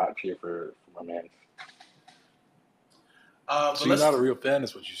year to not cheer for my man. So you're not a real fan,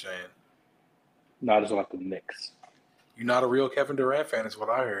 is what you're saying? No, I just like the Knicks. You're not a real Kevin Durant fan, is what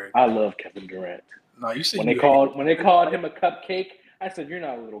I heard. I love Kevin Durant. No, you said when they called him a cupcake, I said, "You're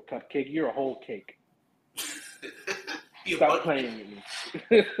not a little cupcake. You're a whole cake." Stop playing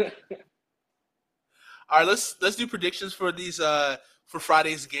with me. All right, let's do predictions for these for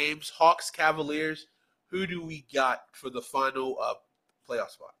Friday's games. Hawks, Cavaliers. Who do we got for the final playoff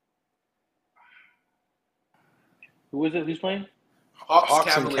spot? Who is it? Who's playing?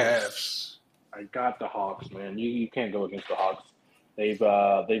 Hawks and Cavs. I got the Hawks, man. You can't go against the Hawks. They've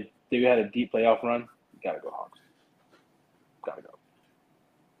had a deep playoff run. You gotta go Hawks. Gotta go.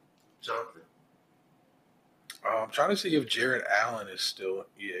 Jonathan. I'm trying to see if Jarrett Allen is still.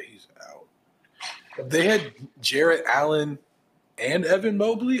 Yeah, he's out. If they had Jarrett Allen and Evan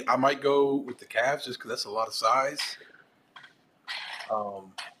Mobley, I might go with the Cavs just because that's a lot of size.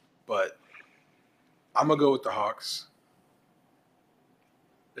 But I'm gonna go with the Hawks.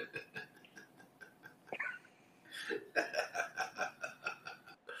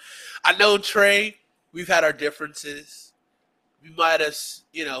 I know, Trey, we've had our differences. We might have,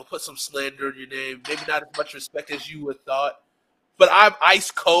 put some slander in your name. Maybe not as much respect as you would thought. But I'm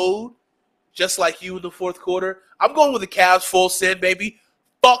ice cold, just like you in the fourth quarter. I'm going with the Cavs full send, baby.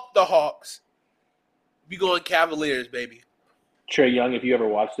 Fuck the Hawks. We going Cavaliers, baby. Trey Young, if you ever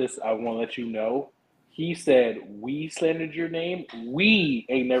watch this, I want to let you know. He said, we slandered your name. We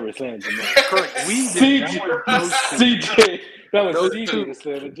ain't never slandered your name. Correct. We did. CJ. That was CJ that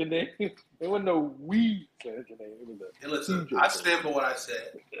slandered your name. There wasn't no we slandered your name. It was a listen, I stand for what I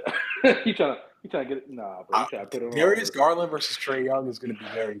said. You trying to get it? Nah, bro. You trying to put it on. Darius Garland versus Trey Young is going to be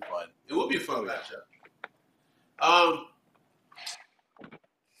very fun. It will be a fun matchup.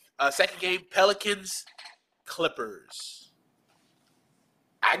 Second game, Pelicans, Clippers.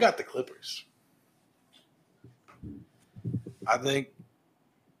 I got the Clippers. I think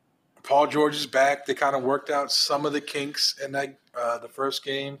Paul George is back. They kind of worked out some of the kinks in that the first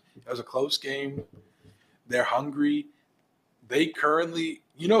game. It was a close game. They're hungry. They currently,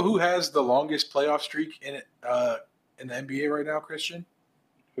 you know, who has the longest playoff streak in the NBA right now, Christian?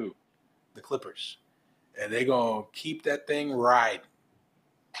 Who? The Clippers, and they're gonna keep that thing riding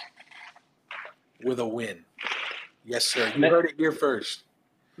with a win. Yes, sir. You heard it here first.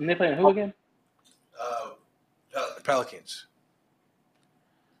 And they playing who again? Pelicans.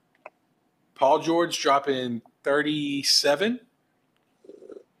 Paul George dropping 37.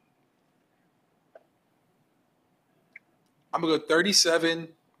 I'm going to go 37,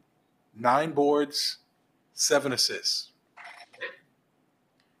 9 boards, 7 assists.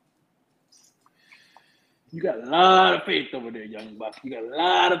 You got a lot of faith over there, young buck. You got a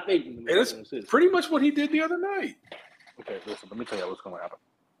lot of faith in the That's pretty much what he did the other night. Okay, listen, let me tell you what's going to happen.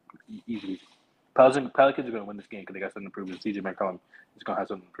 Easy. Pelicans are going to win this game because they got something to prove. And CJ McCollum is going to have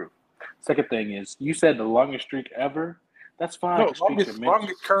something to prove. Second thing is, you said the longest streak ever. That's fine. No,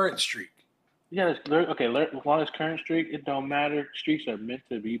 longest current streak. Yeah, longest current streak, it don't matter. Streaks are meant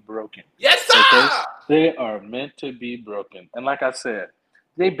to be broken. Yes, sir! Okay? They are meant to be broken. And like I said,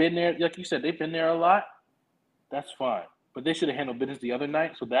 they've been there, like you said, they've been there a lot. That's fine. But they should have handled business the other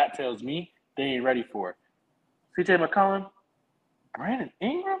night, so that tells me they ain't ready for it. CJ McCollum, Brandon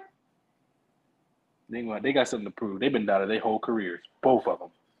Ingram, they got something to prove. They've been down their whole careers, both of them.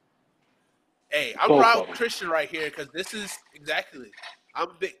 Hey, I'm proud of Christian right here because this is exactly. I'm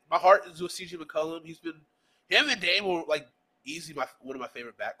big. My heart is with CJ McCollum. Him and Dame were like easy. One of my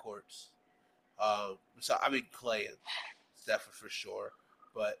favorite backcourts. So I mean Clay and Steph for sure,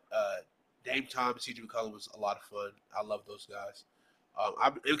 but Dame Time and CJ McCollum was a lot of fun. I love those guys.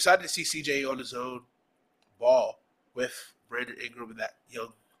 I'm excited to see CJ on his own ball with Brandon Ingram and that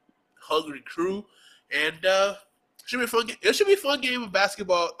young, hungry crew, and should be a fun game. It should be a fun game of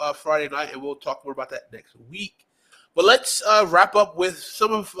basketball Friday night, and we'll talk more about that next week. But let's wrap up with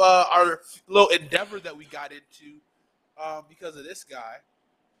some of our little endeavor that we got into because of this guy,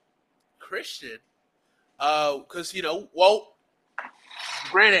 Christian. Because,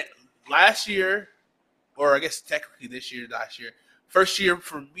 granted, last year, or I guess technically last year, first year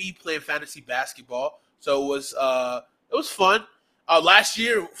for me playing fantasy basketball. So it was fun. Last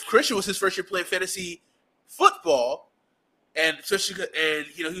year, Christian was his first year playing fantasy football, and especially,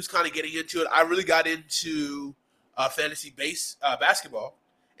 he was kind of getting into it. I really got into fantasy basketball,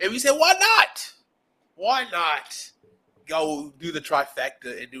 and we said, why not? Why not go do the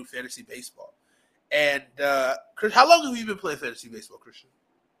trifecta and do fantasy baseball? And Chris, how long have you been playing fantasy baseball, Christian?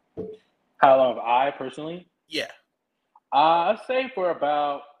 How long have I personally? Yeah, I'd say for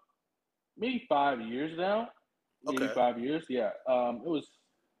about maybe 5 years now. Maybe okay. 5 years, yeah. It was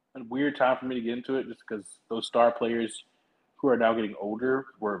a weird time for me to get into it just because those star players who are now getting older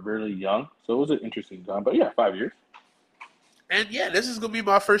were really young. So it was an interesting time. But, yeah, 5 years. And, yeah, this is going to be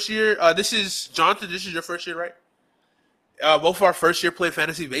my first year. This is – Jonathan, this is your first year, right? Both of our first year playing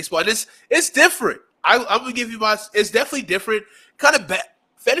fantasy baseball. And it's different. I'm going to give you my – it's definitely different.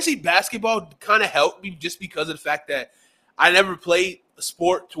 Fantasy basketball kind of helped me just because of the fact that I never played a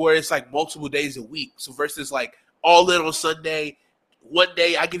sport to where it's like multiple days a week. So versus like all in on Sunday, one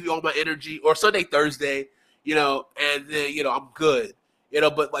day I give you all my energy, or Sunday, Thursday, and then, I'm good.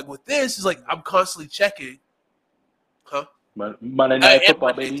 But like with this, it's like I'm constantly checking. Huh? Monday night football,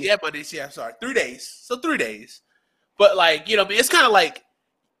 Mondays, baby. Yeah, Mondays. Yeah, sorry. 3 days. So 3 days. But like, it's kind of like,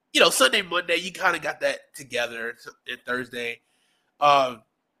 Sunday, Monday, you kind of got that together, and Thursday.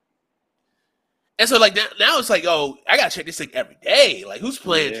 And so, like, now it's like, oh, I got to check this thing every day. Like, who's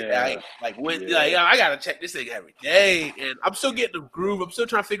playing today? Like, I got to check this thing every day. And I'm still getting the groove. I'm still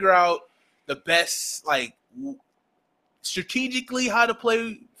trying to figure out the best, like, strategically how to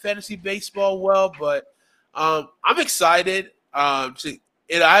play fantasy baseball well. But I'm excited. I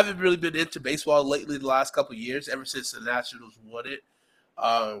haven't really been into baseball lately the last couple of years, ever since the Nationals won it.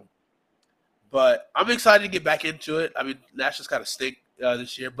 But I'm excited to get back into it. I mean, Nationals kind of stink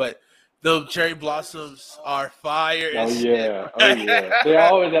this year, but the cherry blossoms are fire. Oh, yeah. They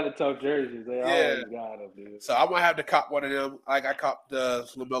always have the tough jerseys. They always got them, dude. So I might have to cop one of them. Like, I copped the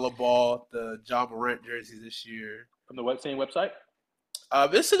LaMelo Ball, the John Morant jersey this year. From the same website?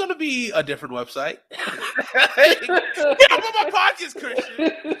 This is going to be a different website. Get up on my pockets,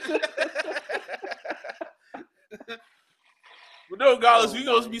 Christian. But no, regardless, we're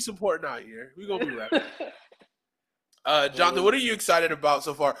going to be supporting out here. We're going to be rapping. Jonathan, what are you excited about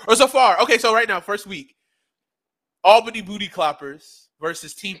so far? Okay, so right now, first week, Albany Booty Clappers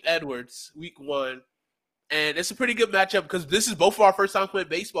versus Team Edwards, week 1. And it's a pretty good matchup because this is both of our first time playing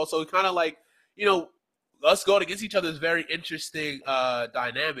baseball. So it's kind of like, us going against each other is very interesting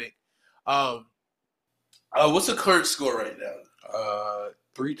dynamic. What's the current score right now?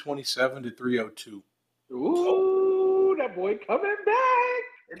 327 to 302. Ooh, that boy coming back.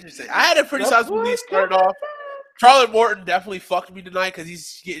 Interesting. I had a pretty sizable lead started off. Charlotte Morton definitely fucked me tonight because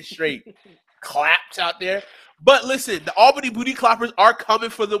he's getting straight claps out there. But listen, the Albany Booty Clappers are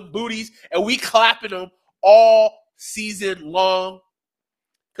coming for them booties, and we clapping them all season long.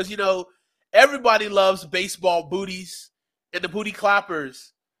 Because, everybody loves baseball booties, and the Booty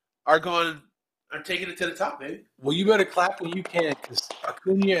Clappers are taking it to the top, baby. Well, you better clap when you can, because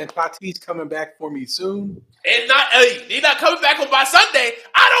Acuna and Tatis coming back for me soon. And they're not coming back on by Sunday.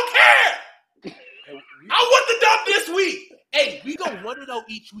 I don't care. I want the dub this week. Hey, we go 1-0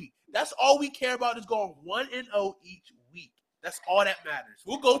 each week. That's all we care about is going 1-0 each week. That's all that matters.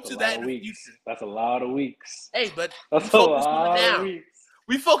 We'll go to that in the future. That's a lot of weeks. Hey, but that's a lot of weeks.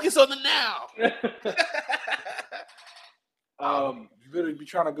 We focus on the now. You better be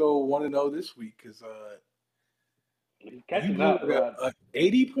trying to go 1-0 this week because you got an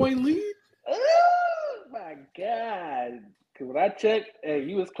 80-point lead. Oh my God! Because when I checked, hey,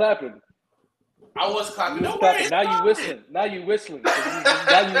 you was clapping. I was clapping. Now you whistling. Now you whistling.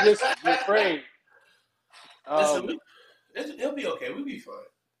 You're afraid. Listen, it'll be okay. We'll be fine.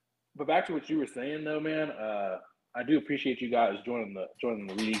 But back to what you were saying, though, man. I do appreciate you guys joining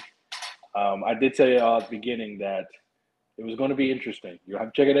the league. I did tell you all at the beginning that it was going to be interesting. You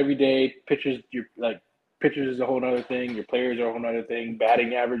have to check it every day. Pitchers is a whole other thing. Your players are a whole other thing.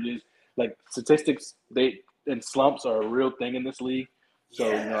 Batting averages, like statistics, and slumps are a real thing in this league. So,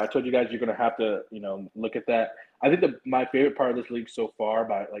 I told you guys you're going to have to, look at that. I think my favorite part of this league so far,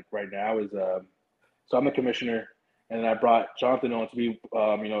 right now, is so I'm a commissioner, and I brought Jonathan on to be,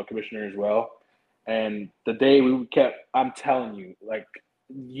 a commissioner as well. And the day I'm telling you, like,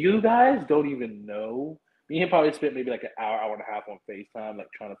 you guys don't even know. Me and him probably spent maybe like an hour and a half on FaceTime, like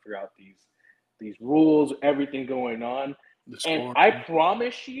trying to figure out these rules, everything going on. And I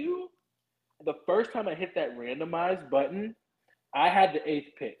promise you, the first time I hit that randomized button, I had the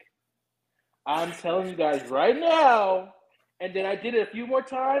 8th pick. I'm telling you guys right now. And then I did it a few more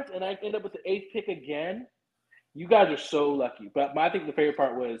times, and I ended up with the 8th pick again. You guys are so lucky. But I think the favorite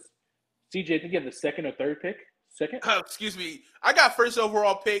part was, CJ, I think you have the 2nd or 3rd pick? Second? Excuse me. I got first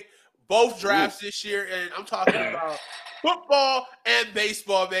overall pick, both drafts this year, and I'm talking about football and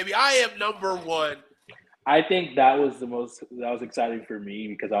baseball, baby. I am number 1. I think that was exciting for me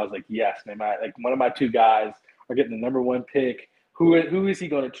because I was like, yes, man, one of my 2 guys are getting the number 1 pick. Who is he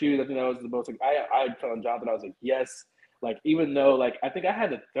going to choose? I think that was the most. I told Jonathan, I was like, yes. Like, even though, like, I think I had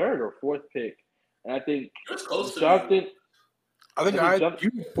the 3rd or 4th pick, and I think Jonathan. I think I had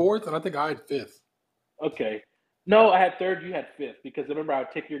you 4th, and I think I had 5th. Okay, no, I had 3rd. You had 5th because remember I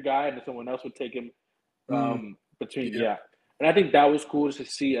would take your guy, and then someone else would take him between. Yeah, and I think that was cool just to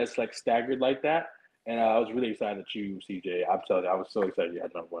see us like staggered like that. And I was really excited that you, CJ. I'm telling you, I was so excited you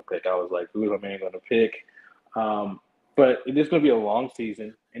had number 1 pick. I was like, who is my man going to pick? But it is going to be a long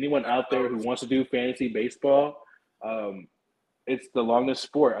season. Anyone out there who wants to do fantasy baseball, it's the longest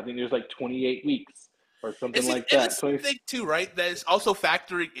sport. I think there's like 28 weeks or something like that. It's the thing too, right? That is also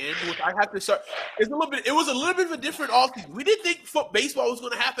factoring in, which I have to start. It was a little bit of a different offseason. We didn't think baseball was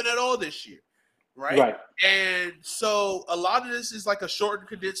going to happen at all this year, right? And so a lot of this is like a shortened,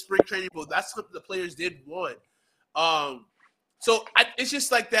 condensed spring training, but that's what the players did want. So it's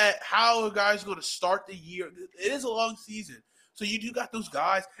just like that. How a guy's going to start the year? It is a long season, so you do got those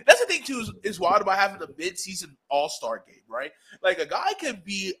guys. That's the thing too is wild about having a mid-season All-Star game, right? Like a guy can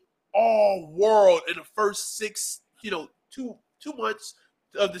be all world in the first 6, 2 months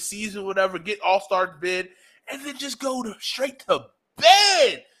of the season, whatever. Get All-Star bid, and then just go straight to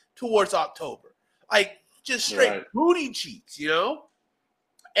bed towards October, like just straight booty cheeks,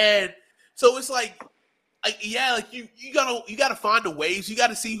 And so it's like you gotta find the waves. You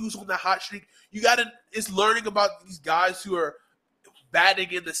gotta see who's on the hot streak. It's learning about these guys who are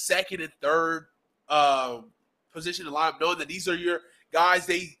batting in the 2nd and 3rd position in the lineup, knowing that these are your guys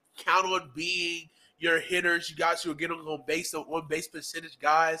they count on being your hitters, you guys who are getting on base percentage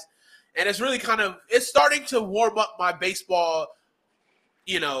guys. And it's really it's starting to warm up my baseball,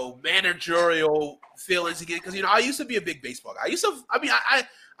 managerial feelings again. Because, I used to be a big baseball guy.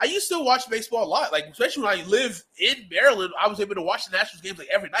 I used to watch baseball a lot, like especially when I lived in Maryland. I was able to watch the Nationals games like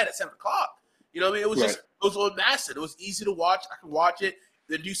every night at 7:00. You know what I mean? It was it was on Masson. It was easy to watch. I could watch it,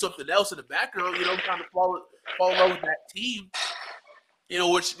 then do something else in the background. Kind of fall in love with that team.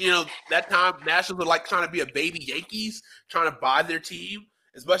 Which that time Nationals were like trying to be a baby Yankees, trying to buy their team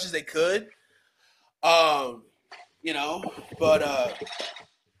as much as they could. You know, but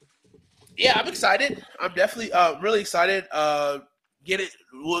yeah, I'm excited. I'm definitely really excited. Get it.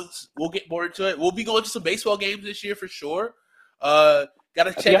 We'll get more into it. We'll be going to some baseball games this year for sure. Got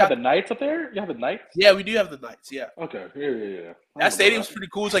to Do you check have out. the Knights up there? You have the Knights? Yeah, we do have the Knights. Yeah, Okay. Yeah. that stadium's pretty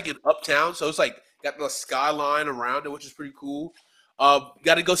cool. It's like in uptown, so it's like got the skyline around it, which is pretty cool.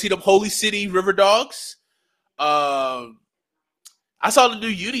 Got to go see them Holy City River Dogs. I saw the new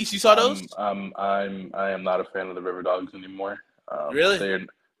unis. You saw those? I am not a fan of the River Dogs anymore. Really? They're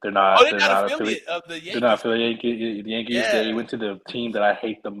Oh, not they're they're not not affiliate affiliate. of the They're not Yankees. affiliate the Yankees. Yeah, They went to the team that I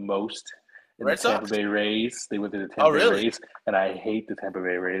hate the most in the Red Tampa Sox. Bay Rays. They went to the Oh, Tampa Bay really? Rays, and I hate the Tampa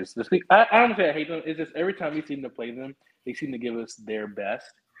Bay Rays. I don't say I hate them. It's just every time we seem to play them, they seem to give us their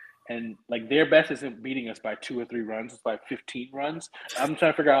best. And like their best isn't beating us by 2 or 3 runs; it's by 15 runs. I'm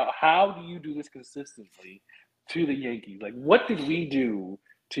trying to figure out how do you do this consistently to the Yankees? Like, what did we do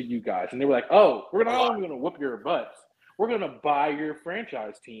to you guys? And they were like, "Oh, we're not only going to whoop your butts, we're going to buy your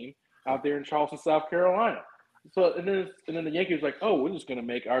franchise team out there in Charleston, South Carolina." So and then the Yankees were like, "Oh, we're just going to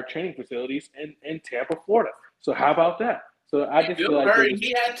make our training facilities in Tampa, Florida." So how about that? So I just feel Bill like Murray,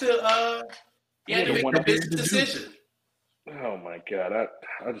 he had to make a business decision. Oh my god!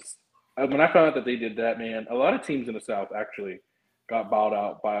 When I found out that they did that, man, a lot of teams in the South actually got bowed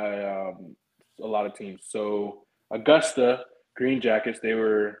out by a lot of teams. So Augusta Green Jackets, they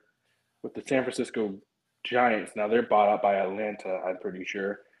were with the San Francisco Giants. Now they're bought out by Atlanta, I'm pretty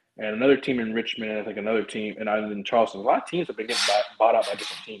sure, and another team in Richmond, and I think another team, and I'm in Charleston. A lot of teams have been getting bought out by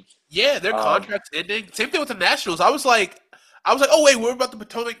different teams. Yeah, their contracts ending. Same thing with the Nationals. I was like, oh wait, we're about the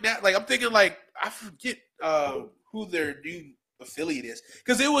Potomac Nat. Like I'm thinking like I forget who their new affiliate is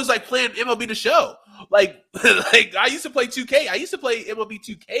because it was like playing MLB The Show. Like like I used to play 2K. I used to play MLB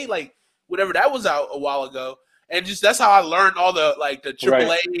 2K like whenever that was out a while ago, and just that's how I learned all the like the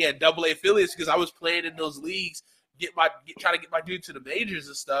AAA and AA affiliates because I was playing in those leagues. Trying to get my dude to the majors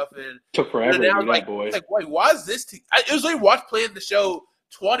and stuff, and took forever to do that, boy. Like, wait, why is this team? It was like playing the show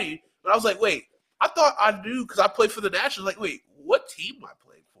 20, but I was like, wait, I thought I knew because I played for the Nationals. Like, wait, what team am I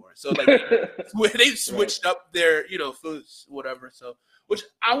playing for? So like, when they switched up their whatever. So, which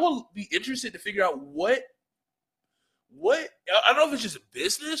I will be interested to figure out what I don't know if it's just a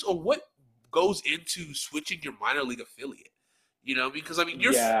business or what goes into switching your minor league affiliate. Because I mean,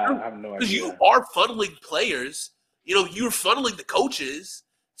 I have no idea. Because you are funneling players. You're funneling the coaches.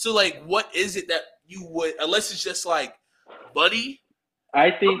 So, like, what is it that you would, unless it's just like money? I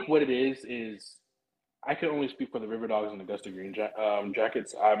think what it is I can only speak for the River Dogs and Augusta Green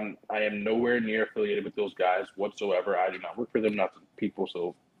Jackets. I am nowhere near affiliated with those guys whatsoever. I do not work for them, not the people.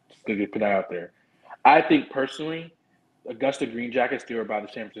 So, just to put that out there. I think personally, Augusta Green Jackets, they were by the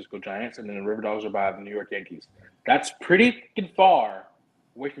San Francisco Giants, and then the River Dogs are by the New York Yankees. That's pretty far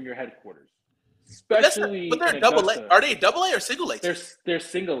away from your headquarters. Especially but they're double A. Are they double A or single A? They're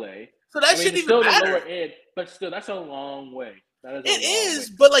single A. So that shouldn't even matter. The lower end, but still, that's a long way. It is,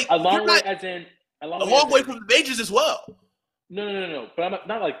 but like a long way, as in a long way from the majors as well. No. But I'm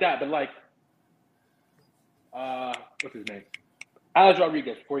not like that. But like, what's his name? Alex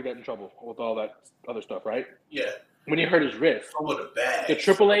Rodriguez before he got in trouble with all that other stuff, right? Yeah. When he hurt his wrist, the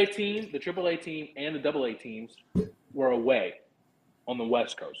AAA team, and the AA teams were away on the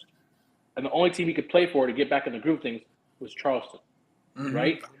West Coast. And the only team he could play for to get back in the groove things was Charleston,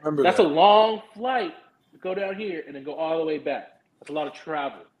 right? That's a long flight to go down here and then go all the way back. That's a lot of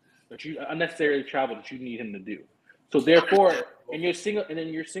travel, unnecessary travel that you need him to do. So therefore, what's his name?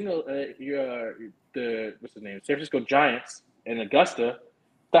 San Francisco Giants and Augusta.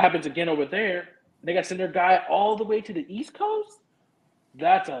 That happens again over there. They got to send their guy all the way to the East Coast.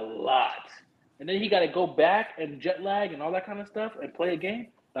 That's a lot. And then he got to go back and jet lag and all that kind of stuff and play a game.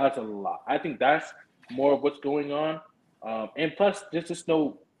 That's a lot. I think that's more of what's going on. And plus, there's just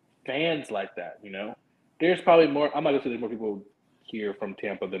no fans like that, There's probably more – I'm not going to say there's more people here from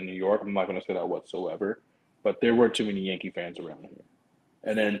Tampa than New York. I'm not going to say that whatsoever. But there were too many Yankee fans around here.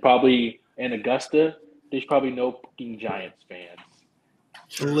 And then probably in Augusta, there's probably no fucking Giants fans.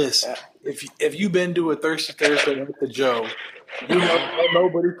 Listen, if you've been to a Thirsty Thursday with the Joe, you know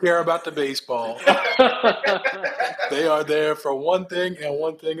nobody care about the baseball. They are there for one thing and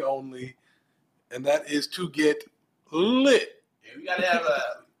one thing only, and that is to get lit. Yeah, we gotta have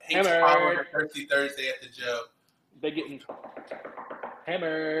a hammered Thirsty Thursday at the Joe. They getting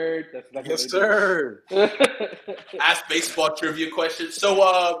hammered. That's yes, sir. Ask baseball trivia questions.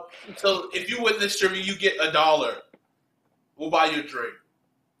 So if you win this trivia, you get $1. We'll buy you a drink.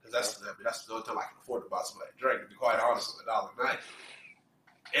 That's the only time I can afford to buy somebody a drink, to be quite honest, with $1 a night.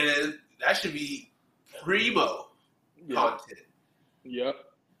 And then that should be primo content. Yep.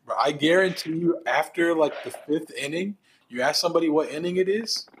 But I guarantee you, after like the 5th inning, you ask somebody what inning it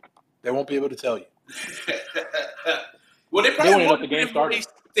is, they won't be able to tell you. Well, they They probably won't even know if won't the game even when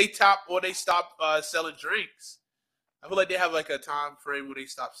started. they stop selling drinks. I feel like they have like a time frame when they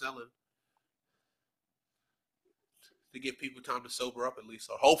stop selling to give people time to sober up at least,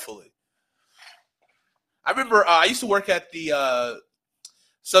 or hopefully. I remember I used to work at the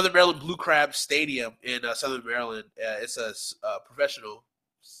Southern Maryland Blue Crab Stadium in Southern Maryland. It's a professional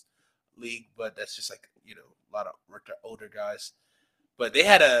league, but that's just like a lot of older guys. But they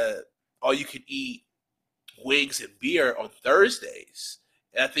had a all you could eat wings and beer on Thursdays.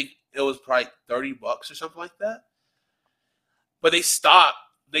 And I think it was probably $30 or something like that. But they stop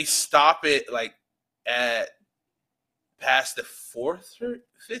it like at past the 4th or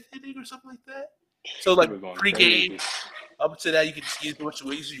 5th inning or something like that. So like pregame up to that you can just eat as much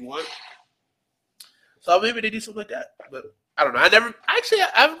wings as you want. So maybe they do something like that. But I don't know. I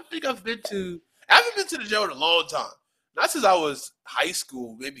haven't been to the Joe in a long time. Not since I was high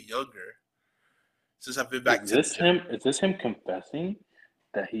school, maybe younger. Since I've been back Is this him confessing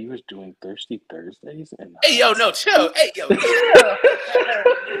that he was doing Thirsty Thursdays? Hey, yo, no, chill. Hey, yo.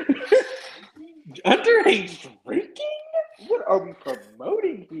 Underage drinking? What are we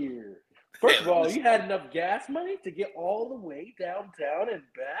promoting here? First of all, you had enough gas money to get all the way downtown and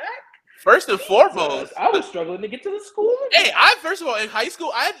back? First and foremost, I was struggling to get to the school. Hey, first of all, in high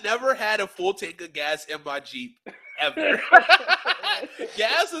school, I had never had a full tank of gas in my Jeep, ever.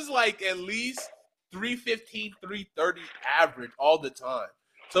 Gas is like at least $3.15, $3.30 average all the time.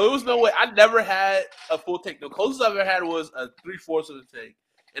 So it was no way. I never had a full tank. The closest I ever had was a 3/4 of the tank.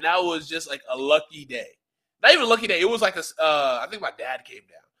 And that was just like a lucky day. Not even a lucky day. It was like I think my dad came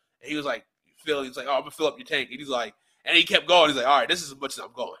down. And he was like, he's like, oh, I'm going to fill up your tank. And he's like, and he kept going. He's like, all right, this is as much as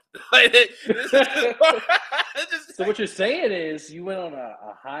I'm going. So what you're saying is you went on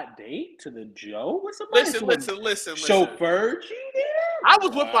a hot date to the Joe with somebody? Listen. Chauffeured you there? I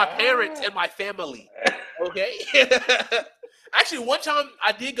was with my parents and my family. Okay? Actually, one time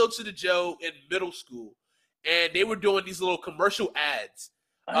I did go to the Joe in middle school, and they were doing these little commercial ads.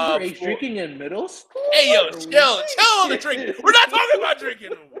 Underage drinking in middle school? Hey, yo, chill on the drink. We're not talking about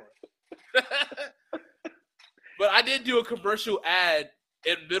drinking no more. But I did do a commercial ad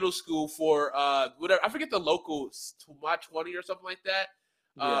in middle school for whatever. I forget the local My 20 or something like that.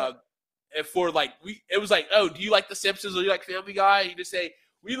 Yeah. And for like it was like, oh, do you like The Simpsons or do you like Family Guy? And you just say,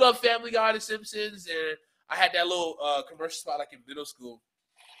 we love Family Guy, The Simpsons, and I had that little commercial spot like in middle school,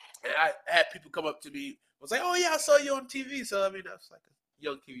 and I had people come up to me. Was like, oh yeah, I saw you on TV. So I mean, that's like a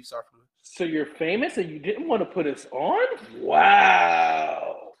young TV star for me. So you're famous and you didn't want to put us on?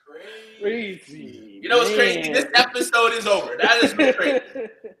 Wow. Crazy. You know what's crazy? This episode is over. That is what's crazy.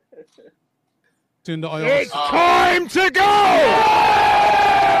 It's time to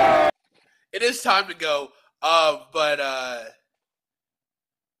go! It is time to go. All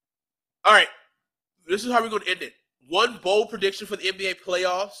right. This is how we're going to end it. One bold prediction for the NBA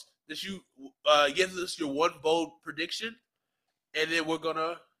playoffs. That you give us your one bold prediction, and then we're going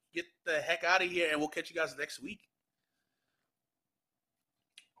to get the heck out of here, and we'll catch you guys next week.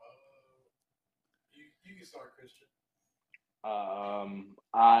 You can start, Christian.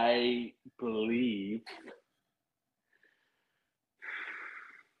 I believe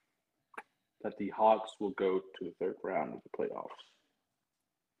that the Hawks will go to the third round of the playoffs.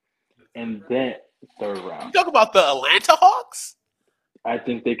 And then third round. You talk about the Atlanta Hawks? I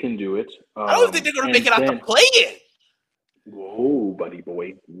think they can do it. I don't think they're going to make it out the play-in. Whoa, buddy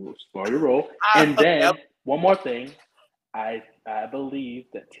boy. Slow your roll. And then, one more thing. I believe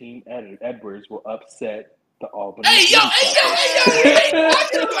that Team Edwards will upset the Albany. Hey, yo.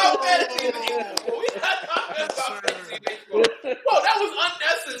 Whoa, that was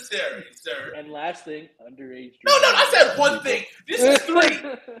unnecessary, sir. And last thing, underage. No, I said one thing. This is 3.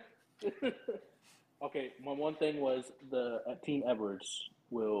 Okay, one thing was the Team Edwards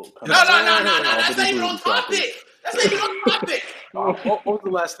will come. No. That's not even on topic. What was the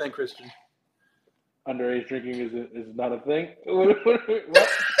last thing, Christian? Underage drinking is not a thing.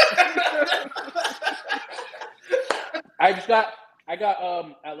 I got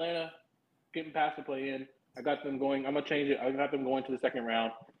Atlanta getting past the play-in. I got them going. I'm gonna change it. I got them going to the second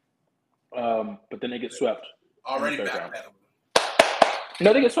round. But then they get swept. Already back.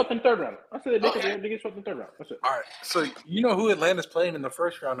 No, they get swept in the third round. I said they get swept in the third round. That's it. All right. So you know who Atlanta's playing in the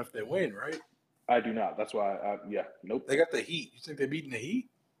first round if they win, right? I do not. That's why. Nope. They got the Heat. You think they're beating the Heat?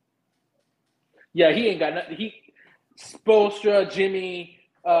 Yeah, he ain't got nothing. Spoelstra, Jimmy,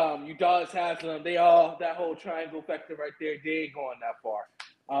 Udonis Haslem, they all, that whole triangle factor right there, they ain't going that far.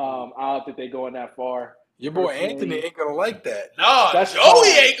 I don't think they're going that far. Your boy Personally- Anthony ain't gonna like that. No, That's Joey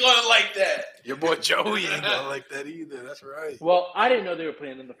fine. ain't gonna like that. Your boy Joey ain't gonna like that either. That's right. Well, I didn't know they were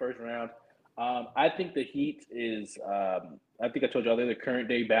playing in the first round. I think the Heat is. I think I told y'all they're the current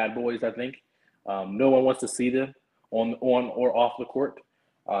day bad boys. I think no one wants to see them on or off the court.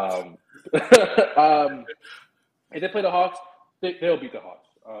 If they play the Hawks, they'll beat the Hawks.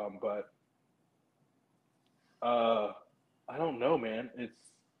 But I don't know, man.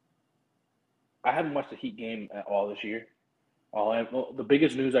 I haven't watched the Heat game at all this year. The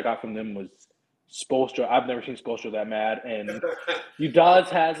biggest news I got from them was Spoelstra. I've never seen Spoelstra that mad, and Udonis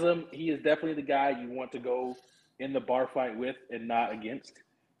has him. He is definitely the guy you want to go in the bar fight with and not against.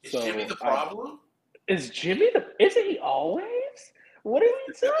 Is Jimmy the problem? Is Jimmy isn't he always? What are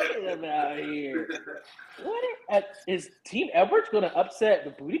we talking about here? Is Team Edwards going to upset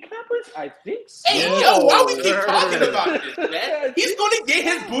the Booty Clappers? I think so. Hey, yo, why we keep talking about this, man? He's going to get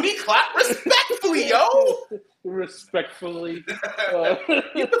his booty clap respectfully, yo. Respectfully.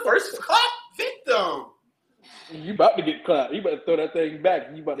 He's the first clap victim. You about to get clapped. You better throw that thing back.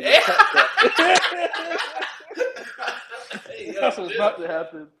 You about to get clapped. Hey, That's what's about to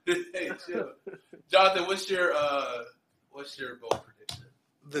happen. Hey, chill. Jonathan, what's your bold prediction?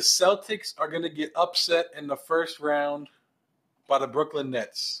 The Celtics are gonna get upset in the first round by the Brooklyn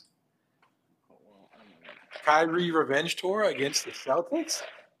Nets. Kyrie revenge tour against the Celtics.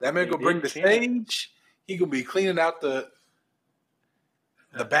 That man gonna bring the stage. He gonna be cleaning out the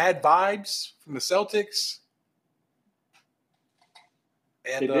bad vibes from the Celtics.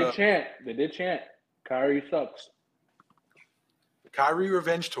 And They did chant. Kyrie sucks. Kyrie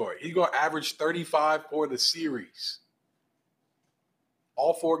revenge tour. He's gonna average 35 for the series.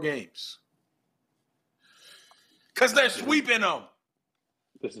 All 4 games. Because they're sweeping them.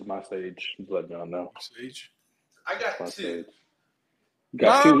 This is my stage. Just letting y'all know. Sage. I got My 2. stage. You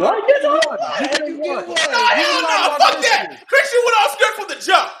got 2. No, Right, get on. you No, get one. hell no. Fuck that. Christian went off script from the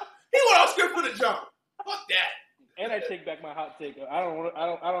jump. He went off script from the jump. Fuck that. And I take back my hot take.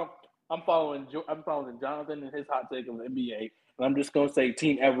 I'm following Jonathan and his hot take of the NBA. And I'm just gonna say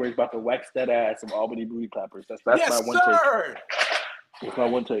Team Edwards about to wax that ass of Albany Booty Clappers. That's Yes, my one sir. take. That's my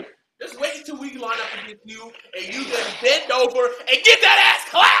one take. Just wait until we line up against you and you just bend over and get that ass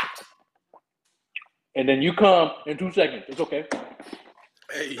clapped. And then you come in 2 seconds. It's okay.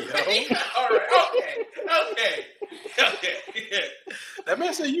 Hey, yo. All right. Okay. Yeah. That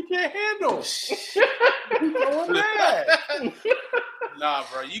man said you can't handle. He's going mad. Nah,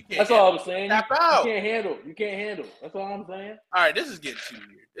 bro. You can't. That's all I'm saying. Tap out. You can't handle. That's all I'm saying. All right. This is getting too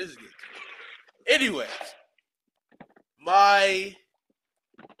weird. Anyway,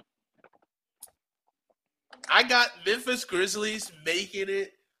 I got Memphis Grizzlies making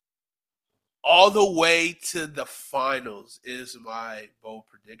it all the way to the finals is my bold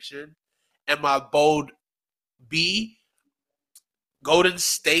prediction. And my bold B, Golden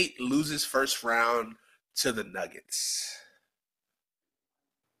State loses first round to the Nuggets.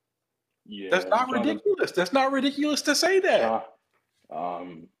 Yeah, That's not ridiculous. That's not ridiculous to say that.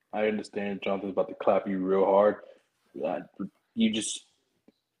 I understand Jonathan's about to clap you real hard. You just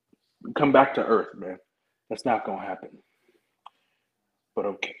come back to earth, man. That's not gonna happen. But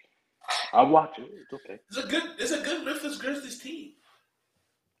okay, I'll watch it. It's okay. It's a good Memphis Grizzlies team.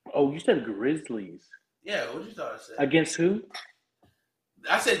 Oh, you said Grizzlies Yeah, what you thought I said? against who?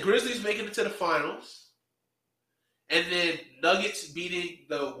 I said Grizzlies making it to the finals, and then Nuggets beating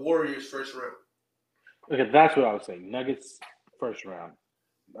the Warriors first round. Okay, that's what I was saying. Nuggets first round.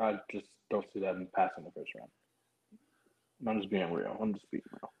 I just don't see that in passing the first round. I'm just being real. I'm just being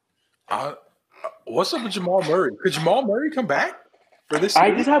real. What's up with Jamal Murray? Could Jamal Murray come back for this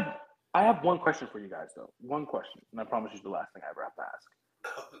I season? have one question for you guys though. One question, and I promise you it's the last thing I ever have to ask.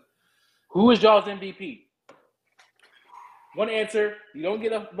 Who is y'all's MVP? One answer. You don't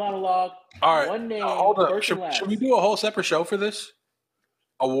get a monologue. All right. One name. Hold up. First and last. Should we do a whole separate show for this?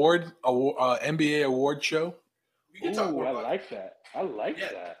 NBA award show? We can talk Ooh, more I about like that. I like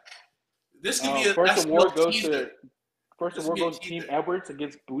Yeah. that. this. Could be a First award goes teaser. to This award be a goes to Team teaser. Edwards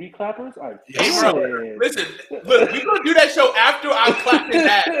against Booty Clappers. Yes, bro. Man. Listen, look, we're gonna do that show after I clap his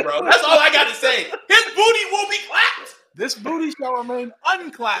ass, bro. That's all I gotta say. His booty will be clapped. This booty shall remain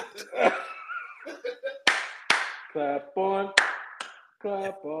unclapped. Clap on,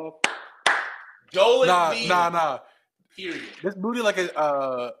 clap off. Joel Nah. Embiid, period. This booty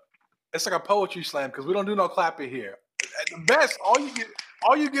it's like a poetry slam because we don't do no clapping here. At the best, all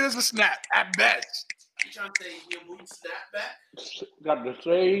you get is a snap. At best. You trying to say your booty snap back? Got the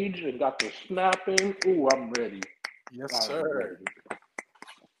sage and got the snapping. Ooh, I'm ready. Yes, I'm sir.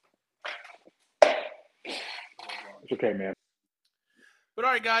 ready. It's okay, man. But all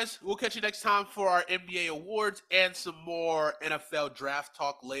right, guys. We'll catch you next time for our NBA awards and some more NFL draft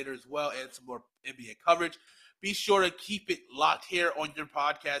talk later as well, and some more NBA coverage. Be sure to keep it locked here on your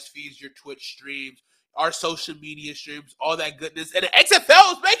podcast feeds, your Twitch streams, our social media streams, all that goodness. And the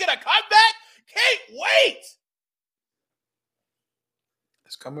XFL is making a comeback. Can't wait.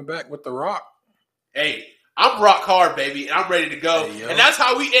 It's coming back with The Rock. Hey, I'm rock hard, baby, and I'm ready to go. Hey, and that's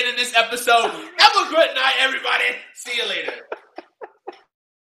how we ended this episode. Have a good night, everybody. See you later.